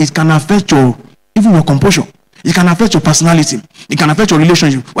very well, it can affect even your composure. It can affect your personality. It can affect your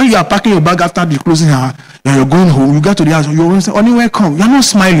relationship. When you are packing your bag after the closing hour, and you're going home, you get to the house, you always say, "Anywhere come." You are not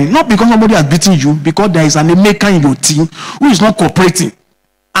smiling, not because somebody has beaten you, because there is an maker in your team who is not cooperating,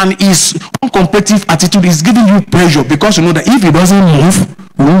 and his uncooperative attitude is giving you pressure because you know that if he doesn't move,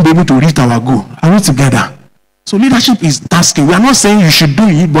 we won't be able to reach our goal. Are we together? So leadership is tasking. We are not saying you should do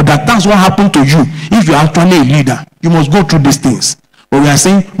it, but that's what happened to you. If you are actually a leader, you must go through these things. But we are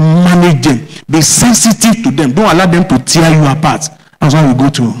saying manage them. Be sensitive to them. Don't allow them to tear you apart. That's why we go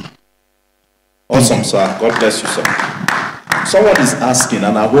to. Awesome, sir. God bless you, sir. Someone is asking,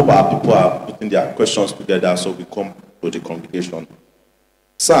 and I hope our people are putting their questions together so we come to the congregation.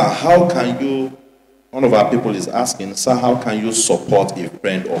 Sir, how can you, one of our people is asking, sir, how can you support a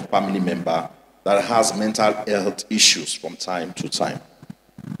friend or family member that has mental health issues from time to time?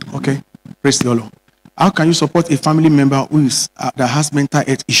 Okay, praise the Lord. How can you support a family member who is that has mental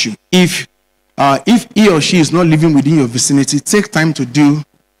health issue? If if he or she is not living within your vicinity, take time to do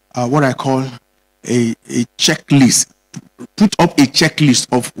what I call a checklist. Put up a checklist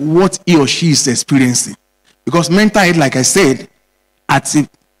of what he or she is experiencing. Because mental health, like I said, at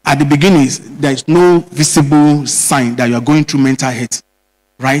the beginning, there is no visible sign that you are going through mental health,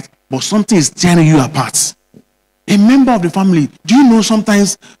 right? But something is tearing you apart. A member of the family, do you know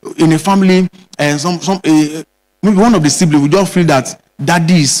sometimes in a family, maybe one of the siblings will just feel that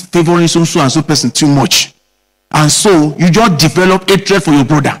daddy is favoring so and so person too much, and so you just develop hatred for your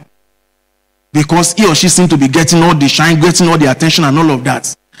brother because he or she seems to be getting all the shine, getting all the attention and all of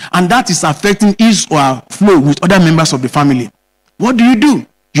that, and that is affecting his or her flow with other members of the family. What do?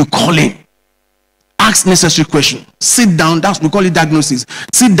 You call in, ask necessary questions, sit down. That's, we call it diagnosis.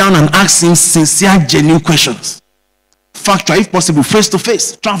 Sit down and ask him sincere, genuine questions. Factual, if possible, face to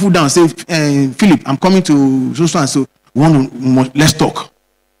face. Travel down, say, Philip, I'm coming to so and so. Let's talk.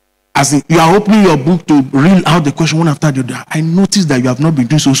 As in, you are opening your book to reel out the question one after the other. I noticed that you have not been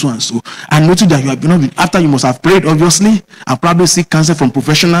doing so and so. I noticed that you have not been, after you must have prayed, obviously, and probably seek counsel from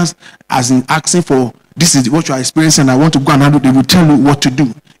professionals, as in asking for, this is what you are experiencing, I want to go and handle. They will tell you what to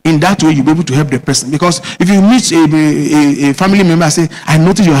do. In that way, you'll be able to help the person. Because if you meet a family member and say, I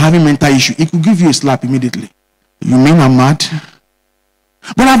noticed you're having mental issue, it could give you a slap immediately. You mean I'm mad?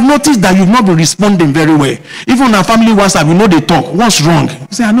 But I've noticed that you've not been responding very well. Even on our family WhatsApp, you know they talk. What's wrong? You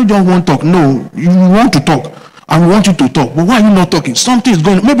say, I know you don't want to talk. No, you want to talk. I want you to talk. But why are you not talking? Something is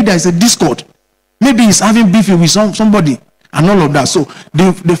going on. Maybe there's a discord. Maybe he's having beef with somebody and all of that. So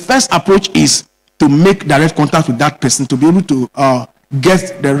the first approach is to make direct contact with that person to be able to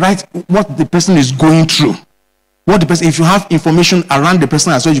get the right, what the person is going through. What the person, if you have information around the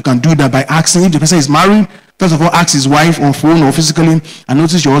person as well, you can do that by asking. If the person is married, first of all, ask his wife on phone or physically, I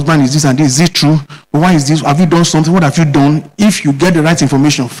notice your husband is this and this. Is it true? But why is this? Have you done something? What have you done? If you get the right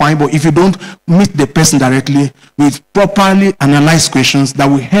information, fine. But if you don't, meet the person directly with properly analyzed questions that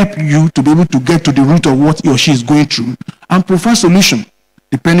will help you to be able to get to the root of what he or she is going through and provide solution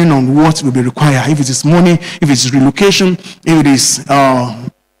depending on what will be required. If it is money, if it is relocation, if it is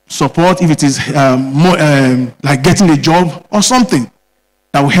support, if it is like getting a job or something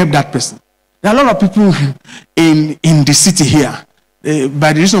that will help that person. There are a lot of people in the city here.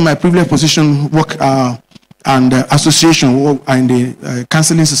 By the reason of my privileged position, work and association and the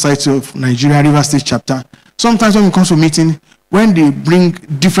Counseling Society of Nigeria, River State chapter, sometimes when it comes to meeting, when they bring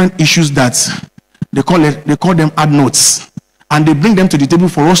different issues that they call them ad notes, and they bring them to the table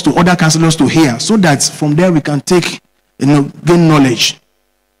for us to other counselors to hear, so that from there we can take, gain knowledge.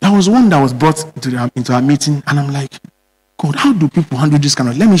 There was one that was brought into our meeting, and I'm like, God, how do people handle this kind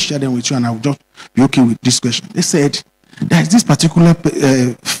of? Let me share them with you, and I'll just be okay with this question. They said, there's this particular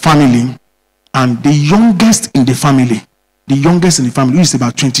family, and the youngest in the family, who is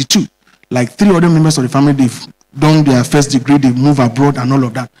about 22, like 3 other members of the family, they've done their first degree, they move abroad and all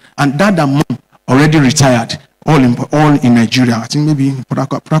of that. And dad and mom already retired, all in Nigeria. I think maybe in Port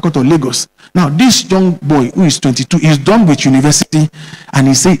Harcourt or Lagos. Now, this young boy who is 22 is done with university, and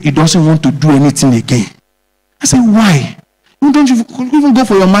he said he doesn't want to do anything again. I said, why? Don't you even go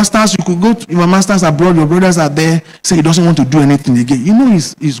for your masters? You could go to your masters abroad, your brothers are there. Say he doesn't want to do anything again. You know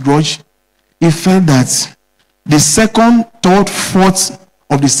his grudge? He felt that the second, third, fourth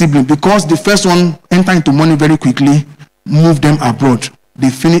of the sibling, because the first one entered into money very quickly, moved them abroad. They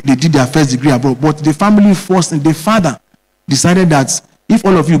did their first degree abroad. But the family forced, and the father decided that if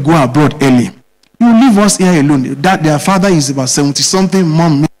all of you go abroad early, you leave us here alone. That their father is about 70-something,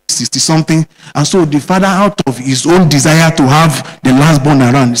 mom 60-something, and so the father, out of his own desire to have the last born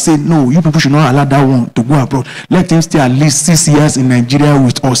around, said, no, you people should not allow that one to go abroad. Let him stay at least 6 years in Nigeria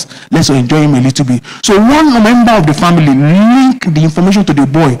with us. Let's enjoy him a little bit. So one member of the family linked the information to the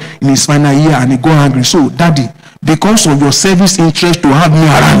boy in his final year, and he got angry. So, daddy, because of your service interest to have me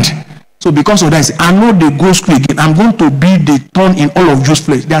around, so because of that, I know they go school again. I'm going to be the thorn in all of Joe's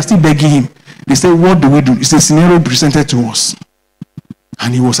flesh. They are still begging him. They say, what do we do? It's a scenario presented to us.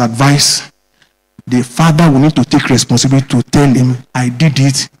 And he was advised, the father will need to take responsibility to tell him, I did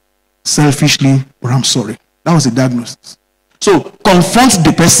it selfishly, or I'm sorry. That was the diagnosis. So confront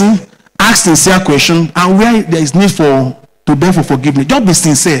the person, ask sincere question, and where there is need to beg for forgiveness, just be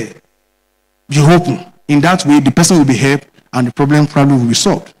sincere. Be open. In that way, the person will be helped, and the problem probably will be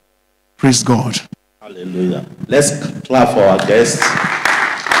solved. Praise God. Hallelujah. Let's clap for our guest.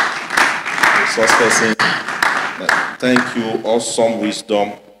 Resource person. Thank you. Awesome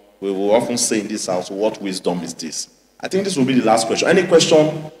wisdom. We will often say in this house, what wisdom is this? I think this will be the last question. Any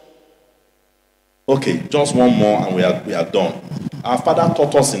question? Okay, just one more and we are done. Our father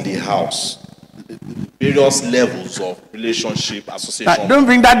taught us in the house. various levels of relationship association. Don't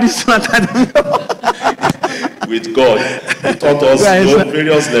bring that this one. With God. He taught us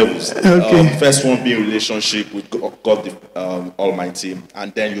various levels. Okay. First one being relationship with God the Almighty,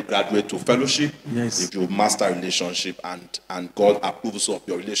 and then you graduate to fellowship. Yes. If you master relationship and God approves of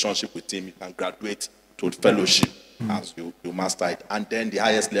your relationship with Him, you can graduate to fellowship as you master it. And then the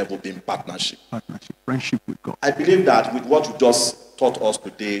highest level being partnership. Partnership, friendship with God. I believe that with what you just told us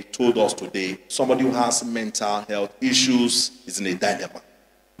today, somebody who has mental health issues is in a dilemma.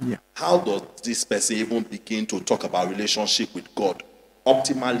 Yeah. How does this person even begin to talk about relationship with God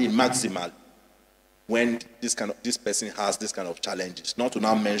optimally, maximally, when this person has this kind of challenges? Not to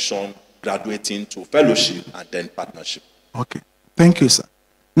now mention graduating to fellowship and then partnership. Okay. Thank you, sir.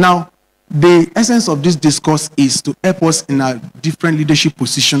 Now, the essence of this discourse is to help us in a different leadership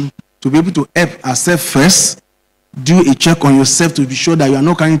position to be able to help ourselves first, do a check on yourself to be sure that you are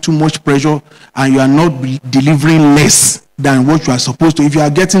not carrying too much pressure and you are not delivering less than what you are supposed to. If you are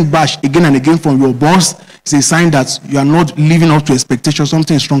getting bashed again and again from your boss, it's a sign that you are not living up to expectations.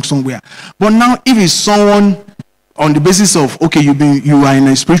 Something is wrong somewhere. But now, if it's someone on the basis of, okay, you are in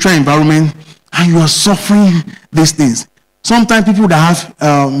a spiritual environment and you are suffering these things. Sometimes people that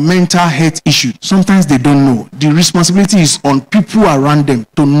have mental health issues, sometimes they don't know. The responsibility is on people around them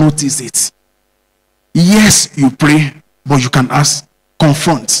to notice it. Yes, you pray, but you can ask,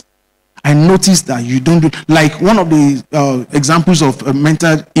 confront. I noticed that you don't do, like one of the examples of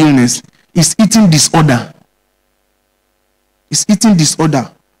mental illness is eating disorder. It's eating disorder,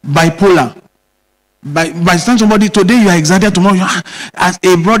 bipolar. By the time somebody, today you are excited, tomorrow you are, as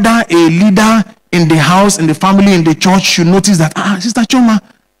a brother, a leader in the house, in the family, in the church, should notice that, Sister Choma,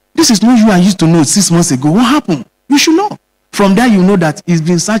 this is not you I used to know 6 months ago. What happened? You should know. From there, you know that he's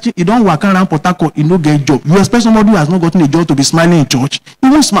been searching. You don't work around PORT-HARCOURT, you don't get a job. You expect somebody who has not gotten a job to be smiling in church, he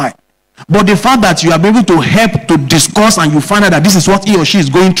won't smile. But the fact that you are able to help to discuss and you find out that this is what he or she is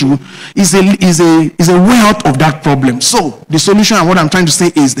going through is a way out of that problem. So the solution and what I'm trying to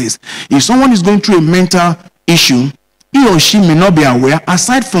say is this: if someone is going through a mental issue, he or she may not be aware.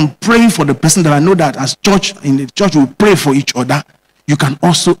 Aside from praying for the person, that I know that as church, in the church we pray for each other, you can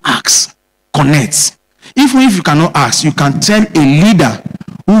also ask, connect. Even if you cannot ask, you can tell a leader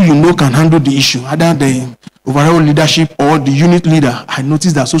who you know can handle the issue, either the overall leadership or the unit leader. I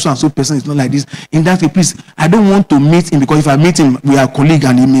noticed that so and so person is not like this. In that case, please, I don't want to meet him, because if I meet him, we are colleagues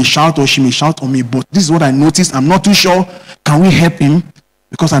and he may shout or she may shout on me. But this is what I noticed. I'm not too sure. Can we help him?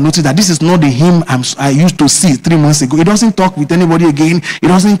 Because I noticed that this is not the him I used to see 3 months ago. He doesn't talk with anybody again. He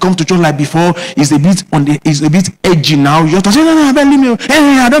doesn't come to church like before. He's a bit edgy now. You have to say, no, leave me.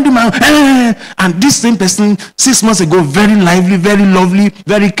 Hey, I don't do my own. And this same person 6 months ago, very lively, very lovely,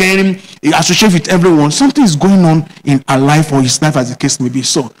 very caring, he associates with everyone. Something is going on in her life or his life, as the case may be.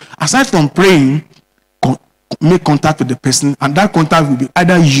 So, aside from praying, make contact with the person, and that contact will be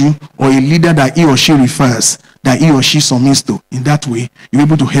either you or a leader that he or she refers, that he or she submits to. In that way, you're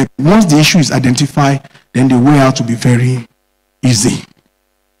able to help. Once the issue is identified, then the way out will be very easy.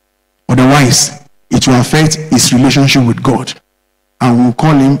 Otherwise, it will affect his relationship with God, and we'll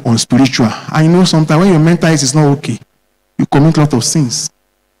call him unspiritual. I know sometimes when your mental health is not okay, you commit a lot of sins.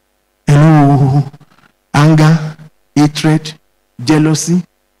 Hello, anger, hatred, jealousy,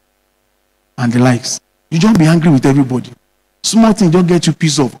 and the likes. You just be angry with everybody. Small thing don't get you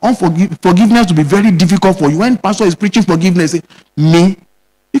peace of. Forgiveness will be very difficult for you. When pastor is preaching forgiveness, say, me?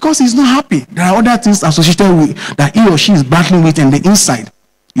 Because he's not happy. There are other things associated with that he or she is battling with in the inside.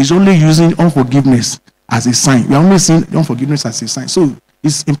 He's only using unforgiveness as a sign. We are only seeing unforgiveness as a sign. So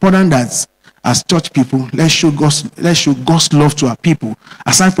it's important that as church people, let's show God's love to our people.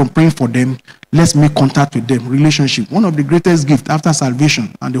 Aside from praying for them, let's make contact with them. Relationship. One of the greatest gifts after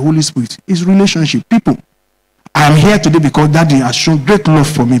salvation and the Holy Spirit is relationship. People. I am here today because Daddy has shown great love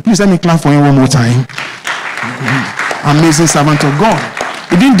for me. Please let me clap for him one more time. Amazing servant of God.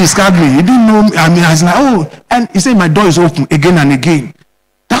 He didn't discard me. He didn't know me. I mean, I was like, oh, and he said my door is open again and again.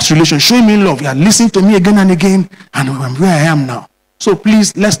 That's relation. Showing me love. You are listening to me again and again, and I'm where I am now. So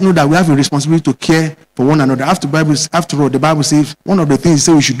please, let's know that we have a responsibility to care for one another. After all, the Bible says one of the things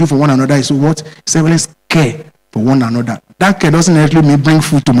we should do for one another is what? It says, let's care for one another. That care doesn't necessarily mean bring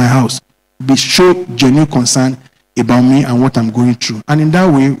food to my house. Show genuine concern about me and what I'm going through. And in that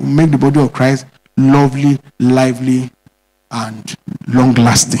way, we make the body of Christ lovely, lively, and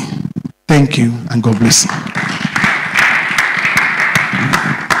long-lasting. Thank you, and God bless you.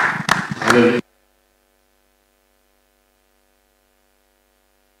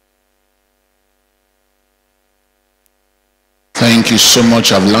 Thank you so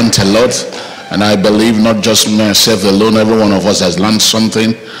much. I've learned a lot, and I believe not just myself alone, every one of us has learned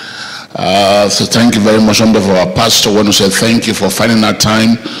something. So thank you very much. On behalf of our pastor, I want to say thank you for finding that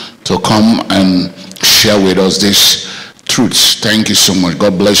time to come and share with us these truths. Thank you so much.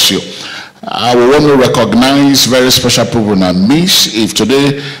 God bless you. I want to recognize very special people in our midst. If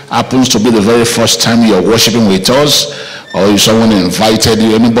today happens to be the very first time you're worshiping with us, or if someone invited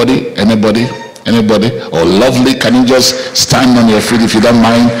you, anybody? Oh, lovely. Can you just stand on your feet if you don't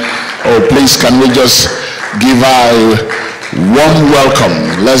mind? Oh, please, can we just give her a warm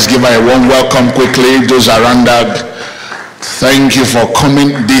welcome? Let's give her a warm welcome quickly. Those around that, thank you for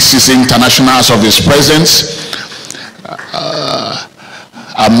coming. This is International House of His Presence.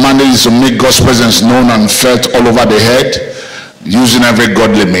 Our mandate is to make God's presence known and felt all over the head, using every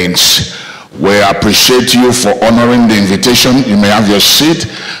godly means. We appreciate you for honoring the invitation. You may have your seat.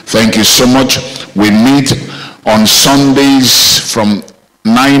 Thank you so much. We meet on Sundays from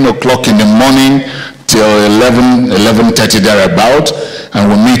 9 o'clock in the morning till 11:30 thereabout, and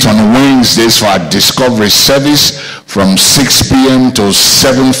we meet on Wednesdays for our discovery service from 6 p.m. to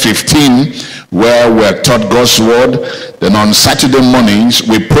 7:15, where we're taught God's word. Then on Saturday mornings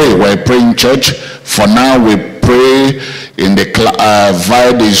we pray. We're praying church. For now we pray in the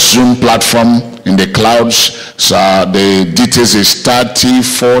via the Zoom platform in the clouds. So the details is 30,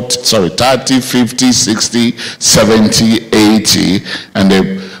 50, 60, 70, 80, and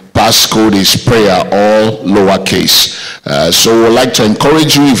the passcode is prayer, all lowercase. So we'd like to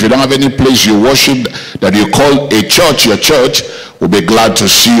encourage you, if you don't have any place you worship that you call a church, your church, we'll be glad to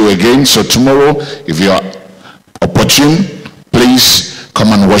see you again. So tomorrow, if you are opportune, please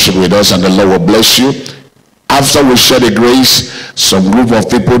come and worship with us, and the Lord will bless you. After we share the grace, some group of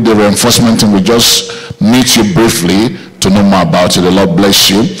people, the reinforcement team, will just meet you briefly to know more about it. The Lord bless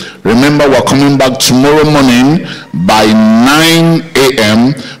you. Remember, we're coming back tomorrow morning by 9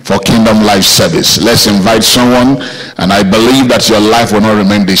 a.m. for Kingdom Life service. Let's invite someone, and I believe that your life will not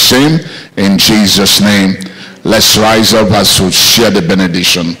remain the same. In Jesus' name, let's rise up as we share the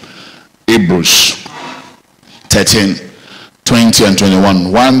benediction. Hebrews 13, 20 and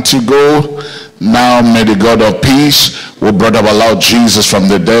 21. 1 to go. Now may the God of peace, who brought our Lord Jesus from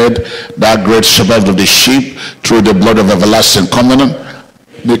the dead, that great shepherd of the sheep, through the blood of everlasting covenant,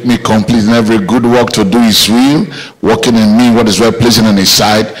 make me complete in every good work to do his will, working in me what is well pleasing in his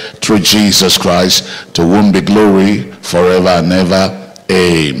sight, through Jesus Christ, to whom be glory forever and ever.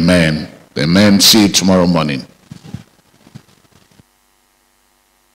 Amen. Amen. See you tomorrow morning.